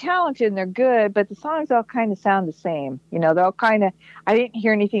 they're talented and they're good, but the songs all kind of sound the same. They're all kind of, I didn't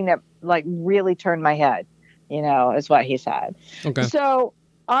hear anything that really turned my head, is what he said. Okay. So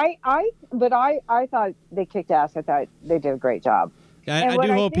I thought they kicked ass. I thought they did a great job. I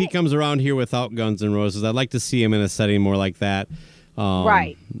do hope he comes around here without Guns N' Roses. I'd like to see him in a setting more like that.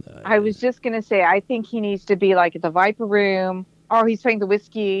 Right. I was just going to say, I think he needs to be like at the Viper Room, or he's playing the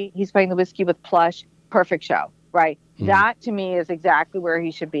Whiskey. He's playing the Whiskey with Plush. Perfect show, right? Mm-hmm. That, to me, is exactly where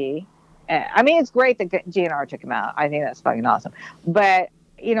he should be. I mean, it's great that GNR took him out. I think that's fucking awesome. But,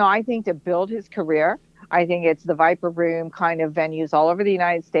 I think to build his career, I think it's the Viper Room kind of venues all over the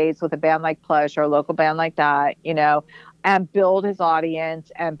United States with a band like Plush or a local band like that, and build his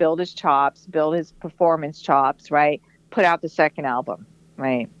audience and build his chops, build his performance chops, right? Put out the second album,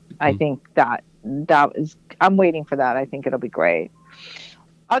 right? I think I'm waiting for that. I think it'll be great.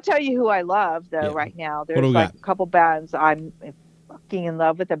 I'll tell you who I love though right now. There's like a couple bands I'm fucking in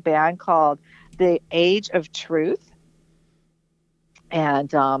love with. A band called The Age of Truth, and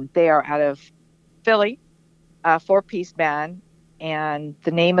they are out of Philly, a 4-piece band, and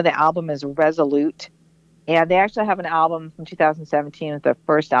the name of the album is Resolute. And they actually have an album from 2017 with their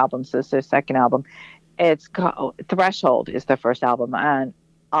first album, so it's their second album. It's called Threshold is their first album, and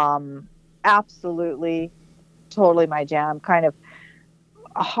absolutely, totally my jam. Kind of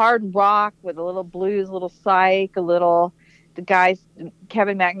a hard rock with a little blues, a little psych, the guys,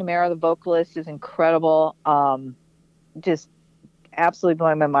 Kevin McNamara, the vocalist, is incredible. Just absolutely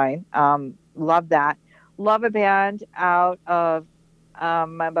blowing my mind. Love that. Love a band out of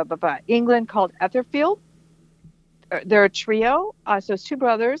England called Etherfield. They're a trio. So it's two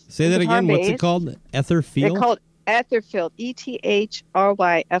brothers. Say that again. What's it called? Etherfield? They're called Etherfield.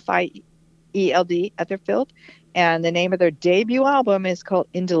 ETHRYFIELD. Etherfield. And the name of their debut album is called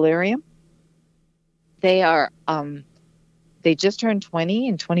In Delirium. They are, they just turned 20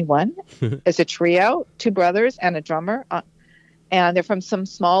 and 21. It's a trio, two brothers and a drummer. And they're from some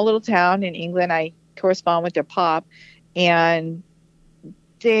small little town in England. I correspond with their pop. And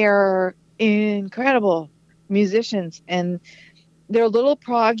they're incredible musicians. And they're a little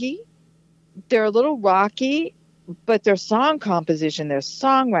proggy. They're a little rocky. But their song composition, their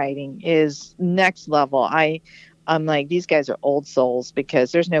songwriting is next level. I'm like, these guys are old souls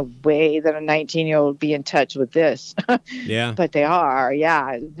because there's no way that a 19-year-old would be in touch with this. Yeah. But they are.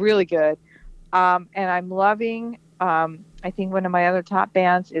 Yeah, really good. And I'm loving, I think one of my other top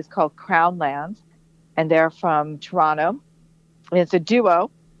bands is called Crown Lands, and they're from Toronto. And it's a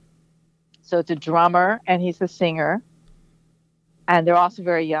duo. So it's a drummer, and he's the singer. And they're also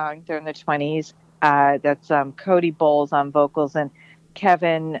very young. They're in their 20s. That's Cody Bowles on vocals and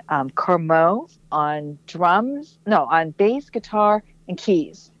Kevin Cormeau on on bass, guitar, and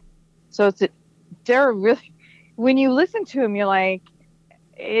keys. So they're really, when you listen to them, you're like,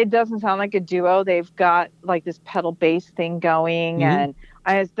 it doesn't sound like a duo. They've got like this pedal bass thing going, and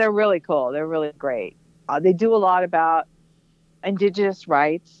they're really cool. They're really great. They do a lot about Indigenous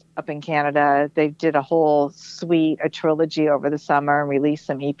rights up in Canada. They did a whole a trilogy over the summer and released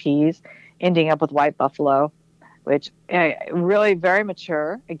some EPs. Ending up with White Buffalo, which really very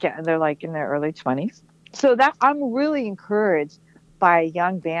mature. Again, they're like in their early 20s. So that I'm really encouraged by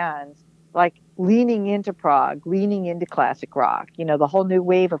young bands like leaning into prog, leaning into classic rock. The whole new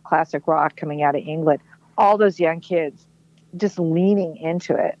wave of classic rock coming out of England. All those young kids just leaning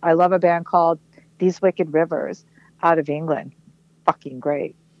into it. I love a band called These Wicked Rivers out of England. Fucking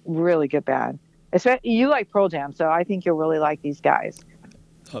great. Really good band. You like Pearl Jam, so I think you'll really like these guys.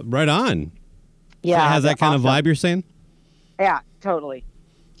 Right on. Yeah. So it has that kind of vibe you're saying? Yeah, totally.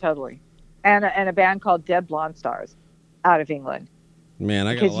 And a band called Dead Blonde Stars out of England. Man,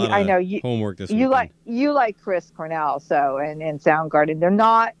 I got a lot of homework this weekend. You like Chris Cornell, and Soundgarden. They're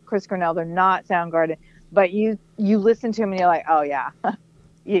not Chris Cornell, they're not Soundgarden, but you listen to them and you're like, oh yeah,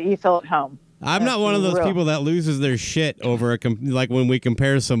 you feel at home. I'm not one of those people that loses their shit over like when we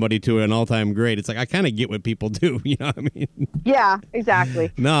compare somebody to an all-time great. It's like I kind of get what people do. You know what I mean? Yeah,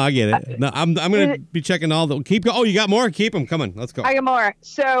 exactly. No, I get it. No, I'm gonna be checking all the. Oh, you got more? Keep them coming. Let's go. I got more.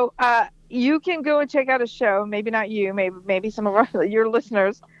 So you can go and check out a show. Maybe not you. Maybe some of your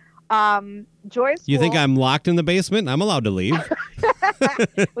listeners. Joyce. You think I'm locked in the basement? I'm allowed to leave.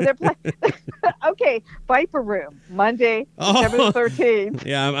 Okay, Viper Room, Monday, December 13th.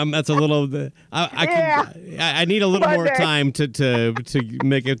 Yeah, that's a little. I need a little more time to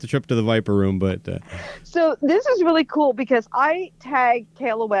make it the trip to the Viper Room, but. So this is really cool because I tag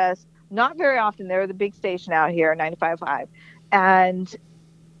KLOS not very often. They're the big station out here, 95.5, and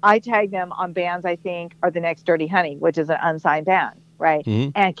I tag them on bands I think are the next Dirty Honey, which is an unsigned band. Right.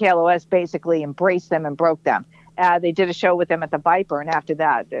 Mm-hmm. And KLOS basically embraced them and broke them. They did a show with them at the Viper. And after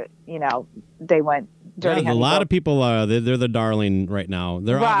that, they went Dirty Honey. A lot of people, they're the darling right now.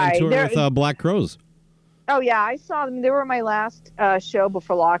 They're on tour with Black Crowes. Oh, yeah. I saw them. They were my last show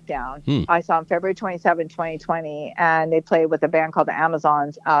before lockdown. I saw them February 27, 2020. And they played with a band called the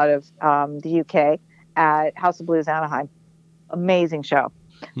Amazons out of the UK at House of Blues Anaheim. Amazing show.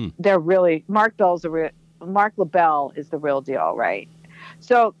 They're really, Mark LaBelle is the real deal, right?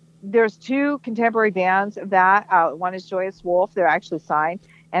 So there's two contemporary bands of that. One is Joyous Wolf. They're actually signed.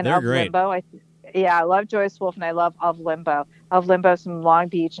 and They're Of great. Limbo. I love Joyce Wolf, and I love Of Limbo. Of Limbo is from Long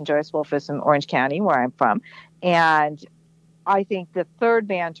Beach, and Joyce Wolf is from Orange County, where I'm from. And I think the third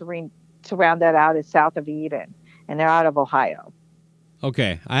band to round that out is South of Eden, and they're out of Ohio.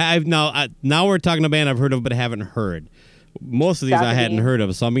 Okay, I've now we're talking a band I've heard of but haven't heard. Most of these I hadn't heard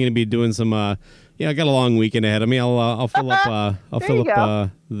of, so I'm going to be doing some. I got a long weekend ahead of me. I'll fill up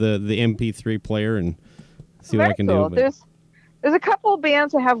the MP3 player and see what I can do. There's a couple of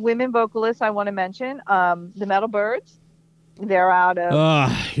bands that have women vocalists I want to mention. The Metal Birds, they're out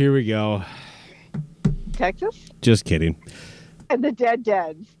of. Here we go. Texas. Just kidding. And the Dead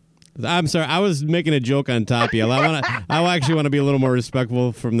Deads. I'm sorry, I was making a joke on top of you. I actually want to be a little more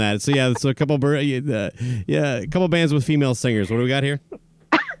respectful from that. So yeah, a couple a couple bands with female singers. What do we got here?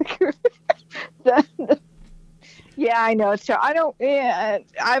 Yeah, I know. So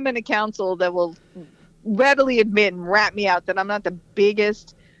I'm in a council that will readily admit and rat me out that I'm not the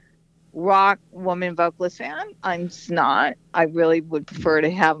biggest rock woman vocalist fan. I'm just not. I really would prefer to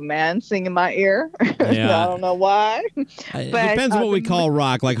have a man sing in my ear. Yeah. I don't know why. It depends what we call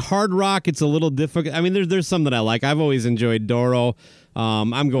rock. Like hard rock, it's a little difficult. I mean, there's some that I like. I've always enjoyed Doro.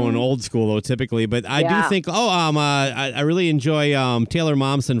 I'm going old school though, typically, but I do think. I really enjoy Taylor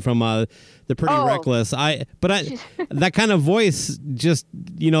Momsen from The Pretty Reckless. That kind of voice, just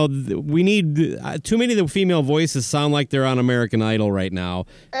we need too many of the female voices sound like they're on American Idol right now,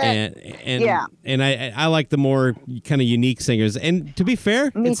 and I like the more kind of unique singers. And to be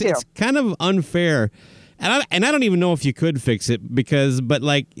fair, it's kind of unfair, and I don't even know if you could fix it but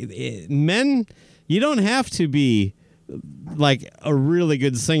men, you don't have to be like a really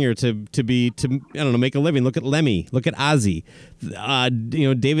good singer to make a living. Look at Lemmy. Look at Ozzy.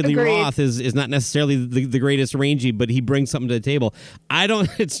 David Lee Roth is not necessarily the greatest rangy, but he brings something to the table.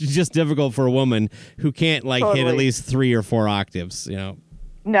 It's just difficult for a woman who can't hit at least 3 or 4 octaves.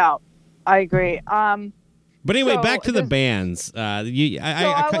 No, I agree. But anyway, back to the bands. I cut you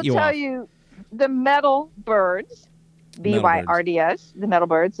off. I will tell you, the Metal Birds, BYRDS, the Metal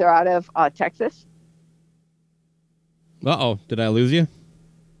Birds. They're out of Texas. Uh-oh, did I lose you?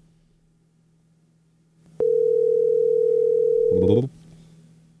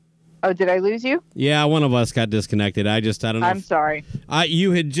 Oh, did I lose you? Yeah, one of us got disconnected. I don't know. I'm sorry.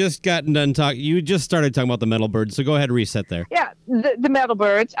 You had just gotten done talking. You just started talking about the Metal Birds, so go ahead and reset there. Yeah, the Metal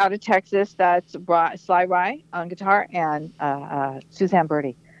Birds out of Texas. That's Sly Rye on guitar and Suzanne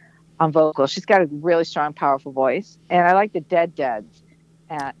Birdie on vocals. She's got a really strong, powerful voice. And I like the Dead Deads.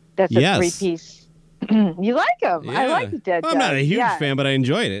 That's a 3-piece. You like them? Yeah. I like the Dead Deads. I'm not a huge fan, but I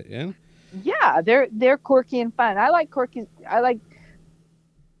enjoyed it. Yeah. Yeah, they're quirky and fun. I like quirky. I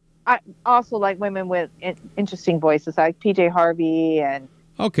also like women with interesting voices. I like PJ Harvey and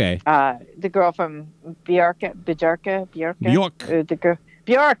the girl from Bjork. The girl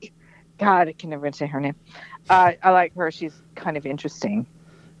Bjork. God, I can never say her name. I like her. She's kind of interesting.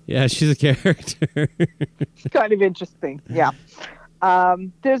 Yeah, she's a character. Kind of interesting. Yeah.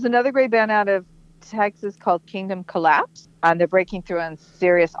 There's another great band out of Texas called Kingdom Collapse, and they're breaking through on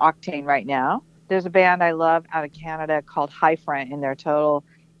Serious Octane right now. There's a band I love out of Canada called High Front, and they're total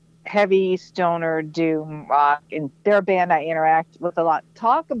heavy stoner doom rock, and they're a band I interact with a lot.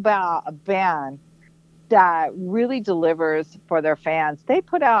 Talk about a band that really delivers for their fans. They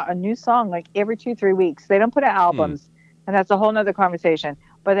put out a new song like every 2-3 weeks. They don't put out albums, and that's a whole nother conversation,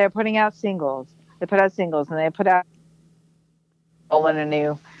 but they're putting out singles. They put out singles, and they put out in a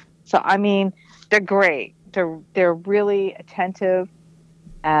new. So I mean, they're great. They're really attentive,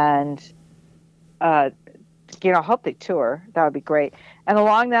 and I hope they tour. That would be great. And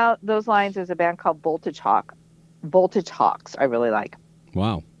along those lines, there's a band called Voltage Hawks. I really like.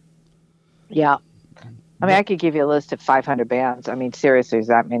 Wow. Yeah. I mean, I could give you a list of 500 bands. I mean, seriously, there's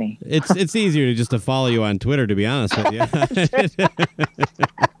that many. It's easier to follow you on Twitter, to be honest with you.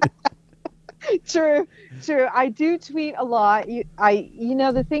 True. I do tweet a lot.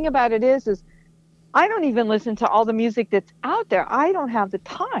 The thing about it is I don't even listen to all the music that's out there. I don't have the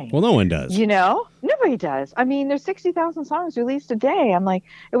time. Well, no one does. Nobody does. I mean, there's 60,000 songs released a day. I'm like,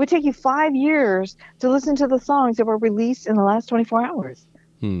 it would take you 5 years to listen to the songs that were released in the last 24 hours.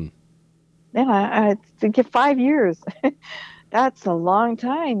 Yeah, to get 5 years. That's a long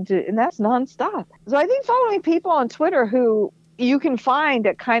time, and that's nonstop. So I think following people on Twitter who you can find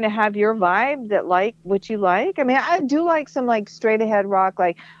that kind of have your vibe, that like what you like. I mean, I do like some straight ahead rock,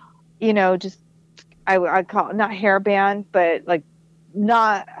 just I call it not hair band, but I don't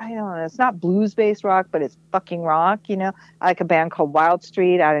know, it's not blues based rock, but it's fucking rock. I like a band called Wild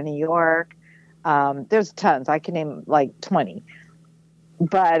Street out of New York. There's tons. I can name 20.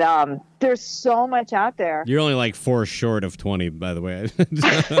 But there's so much out there. You're only like 4 short of 20, by the way.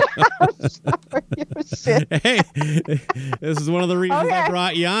 Hey, this is one of the reasons I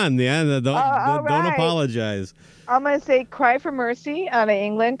brought you on. Yeah, don't apologize. I'm going to say Cry for Mercy out of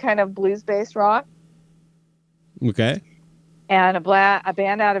England, kind of blues-based rock. Okay. And a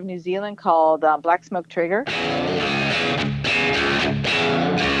band out of New Zealand called Black Smoke Trigger.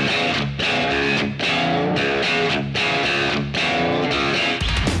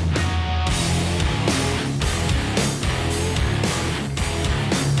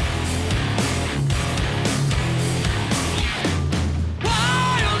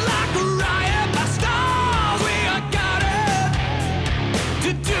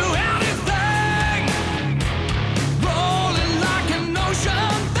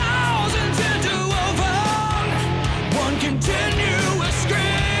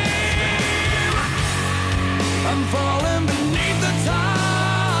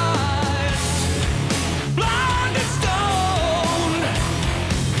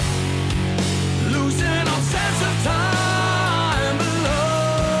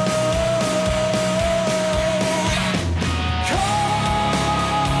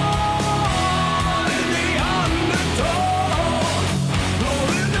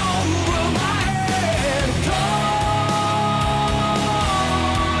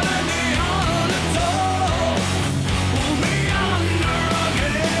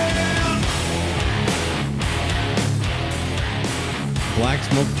 Black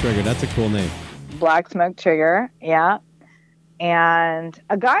Smoke Trigger. That's a cool name. Black Smoke Trigger, yeah. And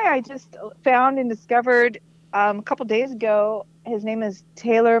a guy I just found and discovered a couple days ago, his name is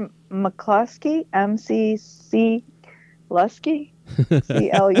Taylor McCluskey, M-C-C Lusky,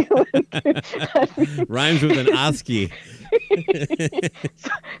 C-L-U. Rhymes with an Oski.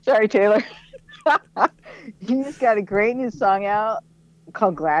 Sorry, Taylor. He just got a great new song out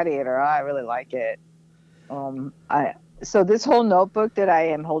called Gladiator. I really like it. So this whole notebook that I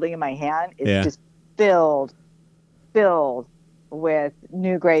am holding in my hand is just filled with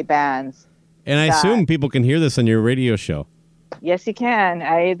new great bands. And I assume people can hear this on your radio show. Yes, you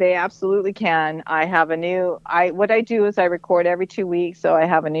can. They absolutely can. I have what I do is I record every 2 weeks. So I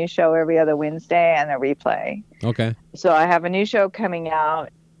have a new show every other Wednesday and a replay. Okay. So I have a new show coming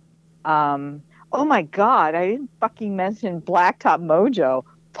out. Oh my God. I didn't fucking mention Blacktop Mojo.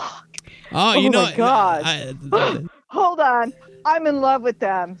 Fuck. Oh, my God. Hold on. I'm in love with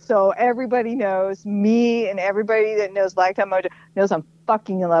them. So everybody knows me, and everybody that knows Blacktop Mojo knows I'm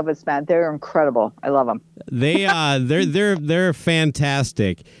fucking in love with this band. They're incredible. I love them. They're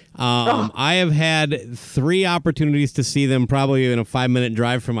fantastic. I have had 3 opportunities to see them, probably in a 5-minute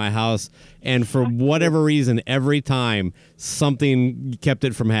drive from my house, and for whatever reason, every time something kept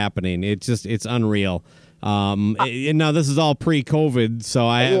it from happening. It's unreal. And now this is all pre-COVID, so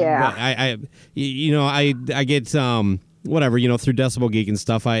I get whatever, through Decibel Geek and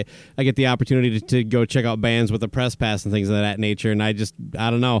stuff, I get the opportunity to go check out bands with a press pass and things of that nature, and I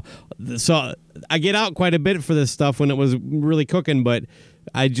don't know. So I get out quite a bit for this stuff when it was really cooking, but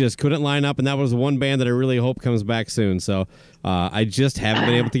I just couldn't line up, and that was one band that I really hope comes back soon. So I just haven't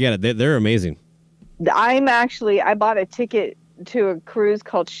been able to get it. They're amazing. I bought a ticket to a cruise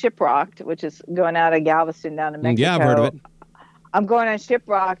called Shiprocked, which is going out of Galveston down to Mexico. Yeah, I've heard of it. I'm going on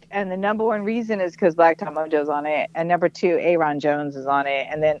Shiprocked, and the number one reason is because Blacktop Mojo's on it, and number 2, Aaron Jones is on it,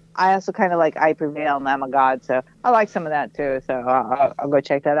 and then I also kind of like I Prevail and Lamb of God, so I like some of that too, so I'll go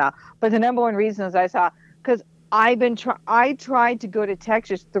check that out. But the number one reason is I saw, because I tried to go to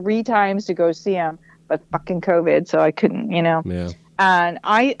Texas 3 times to go see him, but fucking COVID, so I couldn't, Yeah. And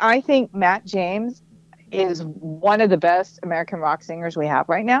I think Matt James is one of the best American rock singers we have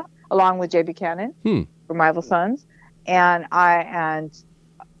right now, along with Jay Buchanan from Rival Sons. And I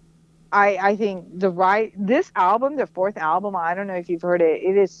think this album, the 4th album, I don't know if you've heard it,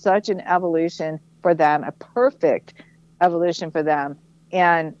 it is such an evolution for them, a perfect evolution for them,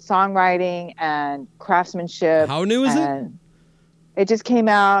 and songwriting and craftsmanship. How new is it? It just came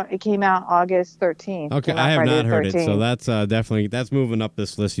out. It came out August 13th. Okay, I have not heard it, so that's that's moving up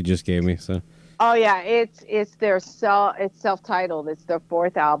this list you just gave me. So. Oh yeah, it's self-titled. It's their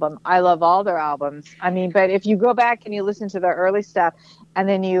 4th album. I love all their albums. I mean, but if you go back and you listen to their early stuff, and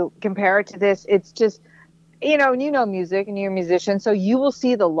then you compare it to this, it's just, music, and you're a musician, so you will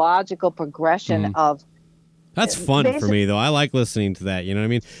see the logical progression of. That's fun for me, though. I like listening to that. You know what I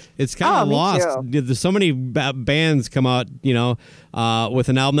mean? It's kind of lost. There's so many bands come out, with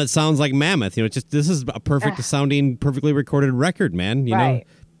an album that sounds like Mammoth. This is a perfect sounding, perfectly recorded record, man. You know.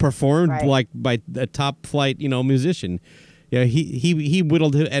 Performed like by a top flight, musician. Yeah, he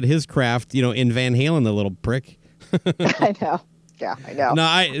whittled at his craft, in Van Halen, the little prick. I know. Yeah, I know.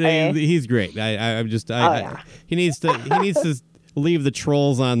 No, he's great. He needs to leave the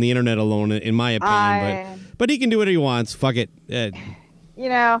trolls on the internet alone, in my opinion. But he can do whatever he wants. Fuck it. You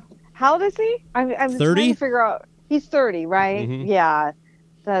know, how old is he? I'm 30? trying to figure out. He's 30, right? Mhm. Yeah.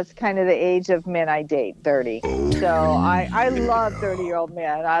 That's kind of the age of men I date, 30. So I love 30-year-old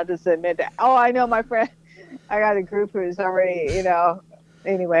men. I'll just admit that. Oh, I know my friend. I got a group who's already,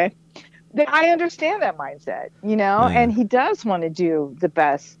 anyway. I understand that mindset, and he does want to do the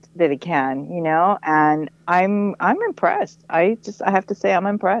best that he can, and I'm impressed. I have to say I'm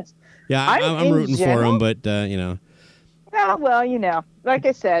impressed. Yeah, I'm rooting for him, but Yeah, well, like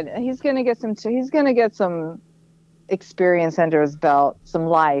I said, he's gonna get some experience under his belt, some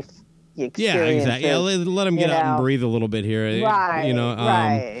life experience. Yeah, exactly. Yeah, let him get out and breathe a little bit here. Right,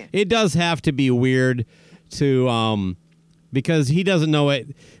 right. It does have to be weird to because he doesn't know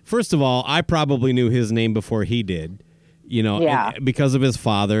it. First of all, I probably knew his name before he did. Because of his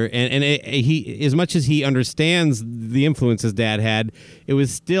father, and he, as much as he understands the influence his dad had, it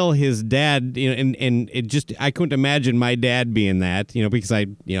was still his dad, and it just, I couldn't imagine my dad being that, because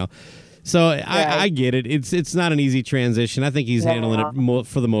so I get it. It's not an easy transition. I think he's handling it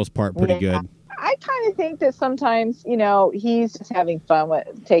for the most part pretty good. I kind of think that sometimes, he's just having fun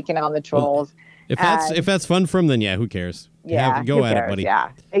with taking on the trolls. Well, if that's fun for him, then who cares? Yeah, go at it, buddy.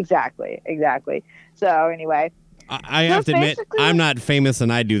 Yeah, exactly. So anyway. I have to admit, I'm not famous,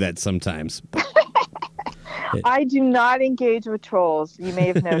 and I do that sometimes. I do not engage with trolls. You may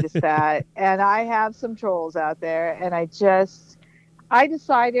have noticed that. And I have some trolls out there, and I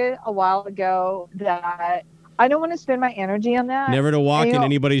decided a while ago that I don't want to spend my energy on that. Never to walk in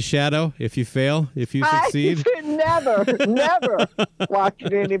anybody's shadow if you fail, if you succeed. Never walk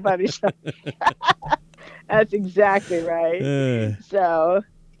in anybody's shadow. That's exactly right. So...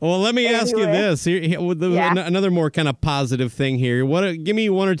 Well, let me ask you this. Another more kind of positive thing here. Give me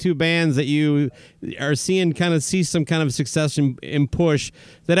one or two bands that you are see some kind of success in push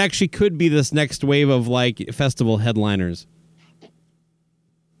that actually could be this next wave of festival headliners.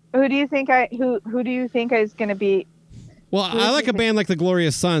 Who do you think is going to be? Well, I like a band like the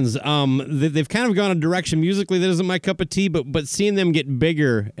Glorious Sons. They've kind of gone a direction musically that isn't my cup of tea, but seeing them get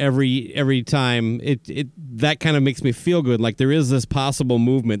bigger every time, that kind of makes me feel good. Like there is this possible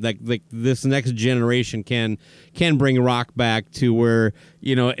movement that this next generation can bring rock back to where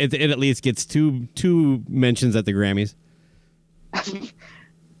it at least gets two mentions at the Grammys.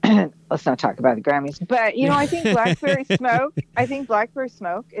 Let's not talk about the Grammys, but I think Blackberry Smoke. I think Blackberry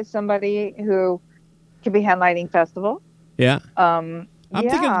Smoke is somebody who could be headlining festival. Yeah. I'm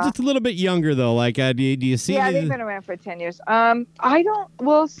thinking just a little bit younger though. Like, do you see? Yeah, they've been around for 10 years. I don't.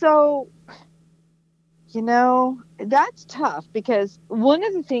 Well, so that's tough because one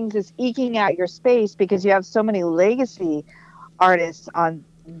of the things is eking out your space because you have so many legacy artists on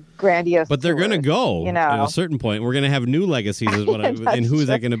grandiose. But they're going to go at a certain point. We're going to have new legacies. Is what and who is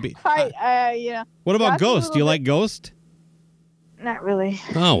that going to be? What about Ghost? Do you like Ghost? Not really.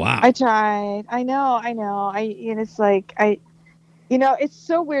 Oh, wow. I tried. I know. It's like, it's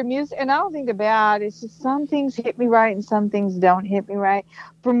so weird music. And I don't think they're bad. It's just some things hit me right and some things don't hit me right.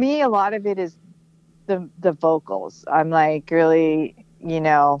 For me, a lot of it is the vocals. I'm like, really,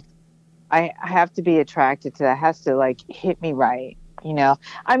 I have to be attracted to that. It has to hit me right.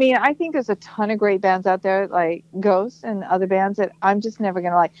 I mean, I think there's a ton of great bands out there like Ghost and other bands that I'm just never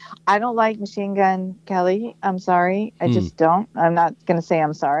going to like. I don't like Machine Gun Kelly. I'm sorry. I just don't. I'm not going to say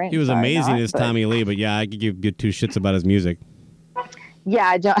I'm sorry. He was amazing as Tommy Lee, but I could give two shits about his music. Yeah,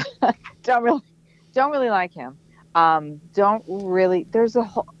 I don't really like him. There's a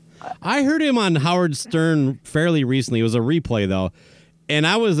whole... I heard him on Howard Stern fairly recently. It was a replay though. And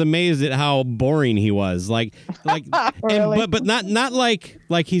I was amazed at how boring he was. Really? but not like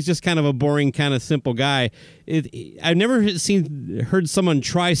he's just kind of a boring, kind of simple guy. I've never heard someone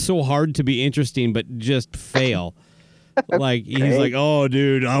try so hard to be interesting, but just fail. He's like, oh,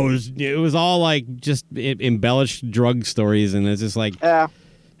 dude, it was all just embellished drug stories, and it's just and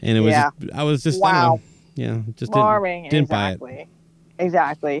it was, I was just, wow. Just boring. Didn't buy it.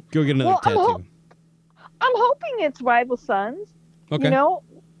 Exactly. Go get another tattoo. I'm hoping it's Rival Sons. Okay.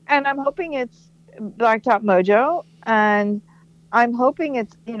 And I'm hoping it's Blacktop Mojo, and I'm hoping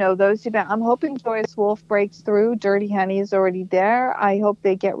it's, those two bands. I'm hoping Joyous Wolf breaks through. Dirty Honey is already there. I hope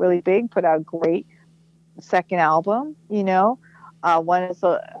they get really big, put out a great second album, One is,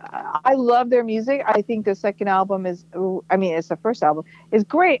 I love their music. I think the second album it's the first album, is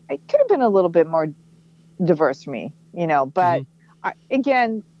great. It could have been a little bit more diverse for me, but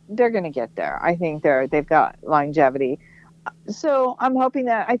again, they're going to get there. I think they've got longevity. So I'm hoping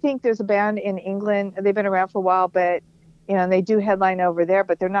that, I think there's a band in England, they've been around for a while, but they do headline over there,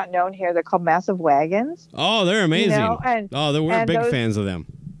 but they're not known here. They're called Massive Wagons. Oh, they're amazing. We're big fans of them.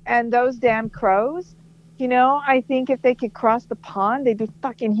 And those damn Crows, I think if they could cross the pond, they'd be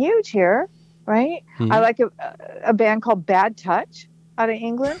fucking huge here, right? Mm-hmm. I like a band called Bad Touch out of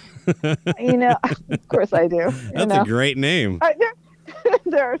England. Of course I do. That's a great name.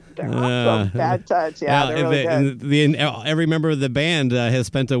 They're awesome. Bad Touch. Yeah, they're really good. Every member of the band has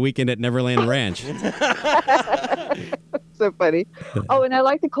spent a weekend at Neverland Ranch. So funny. Oh, and I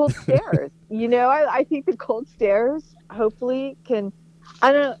like the Cold Stairs. I think the Cold Stairs hopefully can.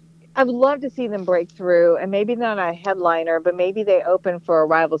 I don't know. I would love to see them break through, and maybe not a headliner, but maybe they open for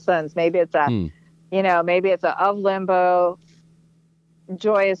Rival Sons. Maybe it's maybe it's a Of Limbo,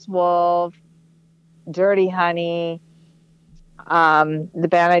 Joyous Wolf, Dirty Honey, the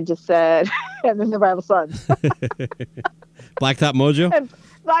band I just said, and then the Rival Sons. Blacktop Mojo? And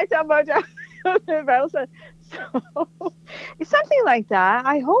Blacktop Mojo, the Rival Sons. So, something like that.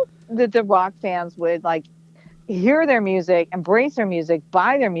 I hope that the rock fans would hear their music, embrace their music,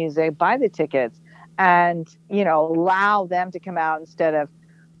 buy their music, buy the tickets, and allow them to come out instead of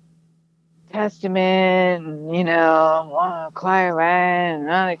Testament, Quiet Riot.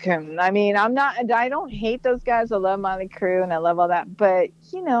 I mean, I don't hate those guys. I love Motley Crue and I love all that, but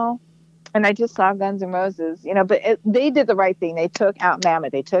and I just saw Guns N' Roses, but they did the right thing. They took out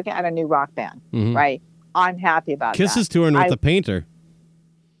Mammoth. They took out a new rock band, right? I'm happy about Kiss that. is touring with the painter.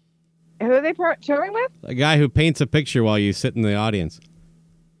 Who are they touring with? A guy who paints a picture while you sit in the audience.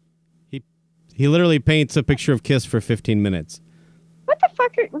 He literally paints a picture of Kiss for 15 minutes. What the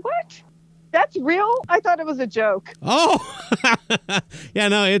fuck? What? That's real? I thought it was a joke. Oh, yeah,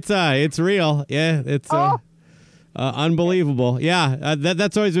 no, it's real. Yeah, it's unbelievable. Yeah,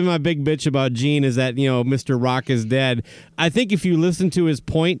 that's always been my big bitch about Gene is that Mr. Rock is dead. I think if you listen to his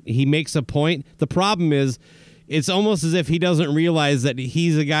point, he makes a point. The problem is, it's almost as if he doesn't realize that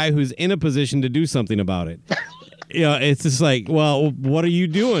he's a guy who's in a position to do something about it. It's just like, well, what are you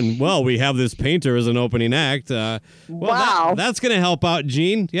doing? Well, we have this painter as an opening act. Wow. That's going to help out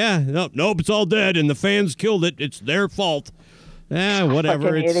Gene. Yeah. Nope, it's all dead, and the fans killed it. It's their fault. Whatever.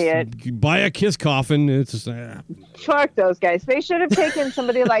 Fucking idiot. Buy a Kiss coffin. It's just, Fuck those guys. They should have taken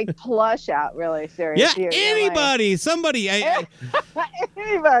somebody like Plush out really serious. Yeah, anybody. Somebody.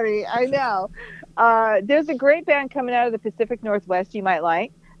 Anybody. I know. There's a great band coming out of the Pacific Northwest you might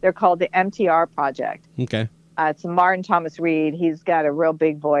like. They're called the MTR Project. Okay. It's Martin Thomas Reed. He's got a real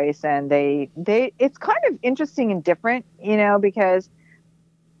big voice, and it's kind of interesting and different, because,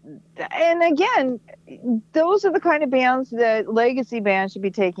 and again, those are the kind of bands that legacy bands should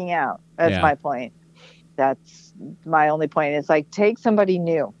be taking out. That's my point. That's my only point. It's like, take somebody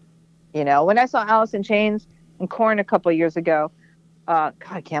new. When I saw Alice in Chains and Korn a couple of years ago, God,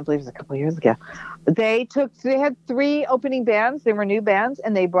 I can't believe it was a couple of years ago. They had 3 opening bands. They were new bands,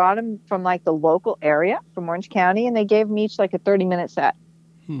 and they brought them from the local area, from Orange County, and they gave them each a 30-minute set.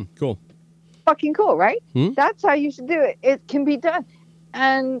 Cool. Fucking cool, right? That's how you should do it. It can be done,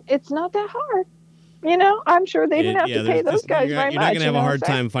 and it's not that hard. I'm sure they didn't have to pay those guys very much. You're not going to have a hard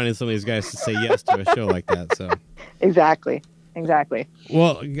time finding some of these guys to say yes to a show like that. So Exactly.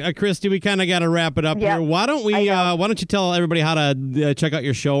 Well, Christy, we kind of got to wrap it up here. Why don't you tell everybody how to check out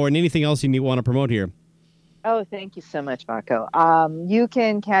your show and anything else you want to promote here? Oh, thank you so much, Marco. You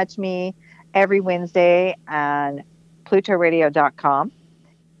can catch me every Wednesday on PlutoRadio.com.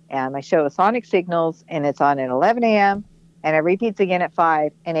 And my show is Sonic Signals, and it's on at 11 a.m. And it repeats again at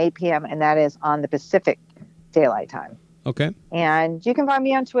 5 and 8 p.m., and that is on the Pacific Daylight Time. Okay. And you can find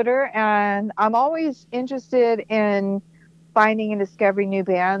me on Twitter, and I'm always interested in finding and discovering new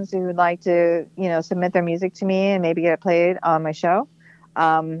bands who would like to, submit their music to me and maybe get it played on my show.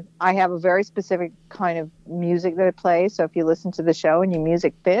 I have a very specific kind of music that I play. So if you listen to the show and your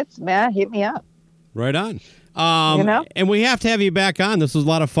music fits, man, hit me up. Right on. And we have to have you back on. This was a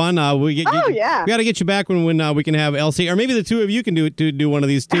lot of fun. We got to get you back when we can have Elsie, or maybe the two of you can do one of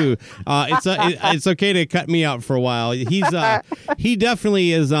these too. It's okay to cut me out for a while. He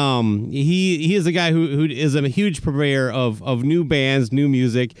definitely is. He is a guy who is a huge purveyor of new bands, new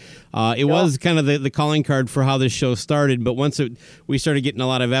music. It was kind of the calling card for how this show started. But once we started getting a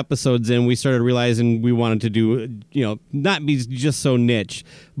lot of episodes in, we started realizing we wanted to do not be just so niche,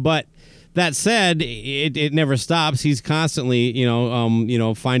 but. That said, it never stops. He's constantly,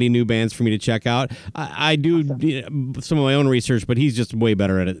 finding new bands for me to check out. I do some of my own research, but he's just way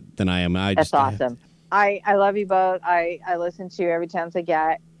better at it than I am. That's awesome. I love you both. I listen to you every chance I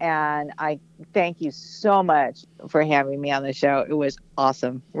get, and I thank you so much for having me on the show. It was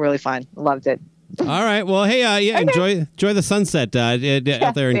awesome, really fun. Loved it. All right. Well, hey, enjoy the sunset out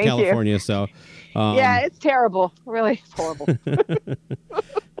there in California. So. Yeah, it's terrible. Really horrible.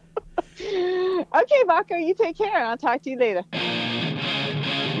 Okay, Vaco, you take care. I'll talk to you later.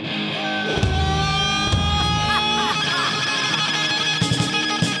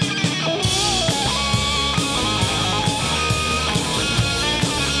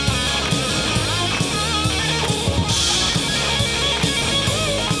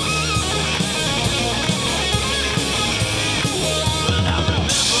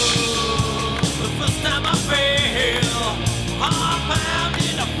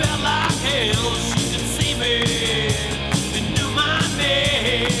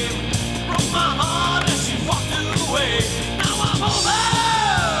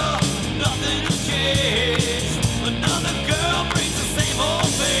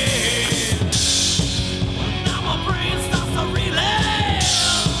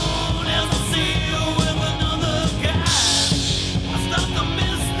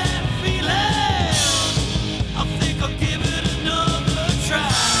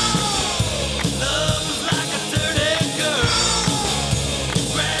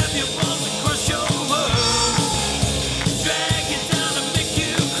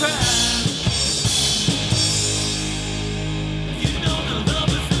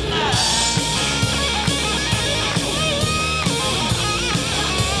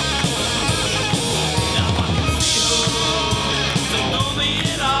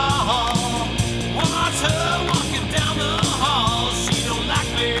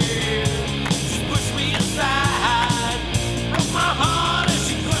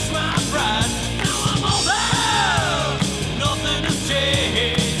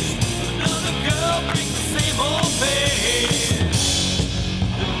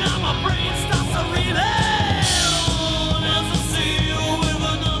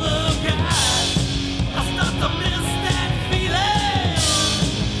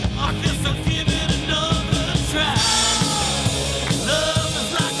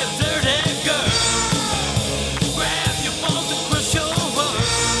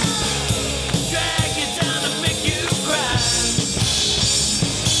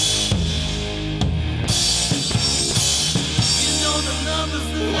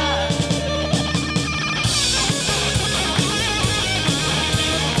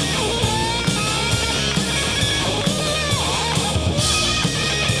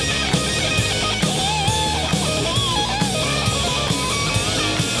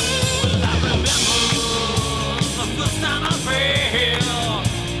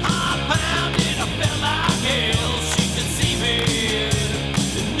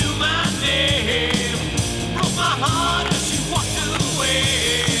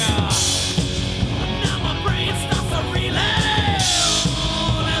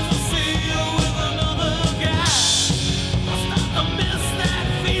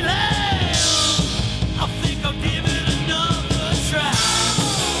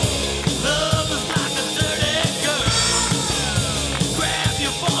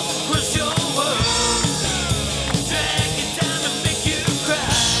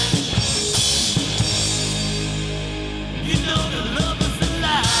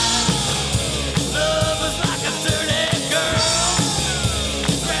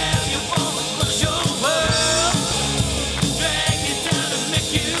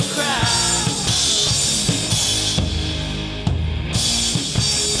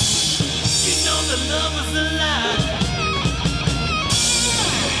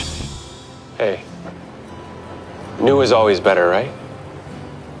 Hey, new is always better, right?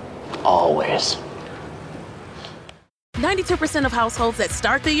 Always. 92% of households that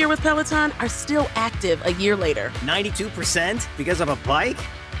start the year with Peloton are still active a year later. 92% because of a bike?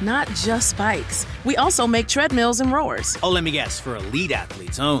 Not just bikes. We also make treadmills and rowers. Oh, let me guess, for elite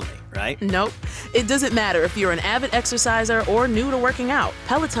athletes only, right? Nope. It doesn't matter if you're an avid exerciser or new to working out.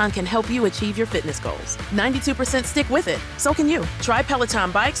 Peloton can help you achieve your fitness goals. 92% stick with it. So can you. Try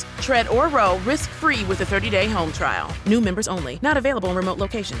Peloton bikes, tread or row risk-free with a 30-day home trial. New members only. Not available in remote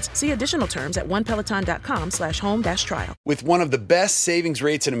locations. See additional terms at onepeloton.com/home-trial. With one of the best savings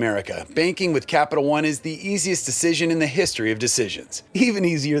rates in America, banking with Capital One is the easiest decision in the history of decisions. Even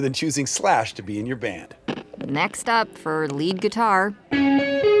easier than choosing Slash to be in your band. Next up for lead guitar.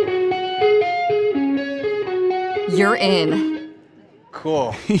 You're in.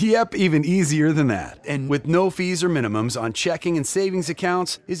 Cool. Yep, even easier than that. And with no fees or minimums on checking and savings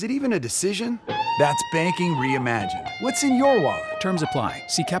accounts, is it even a decision? That's banking reimagined. What's in your wallet? Terms apply.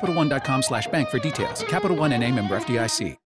 See CapitalOne.com/bank for details. Capital One NA, member FDIC.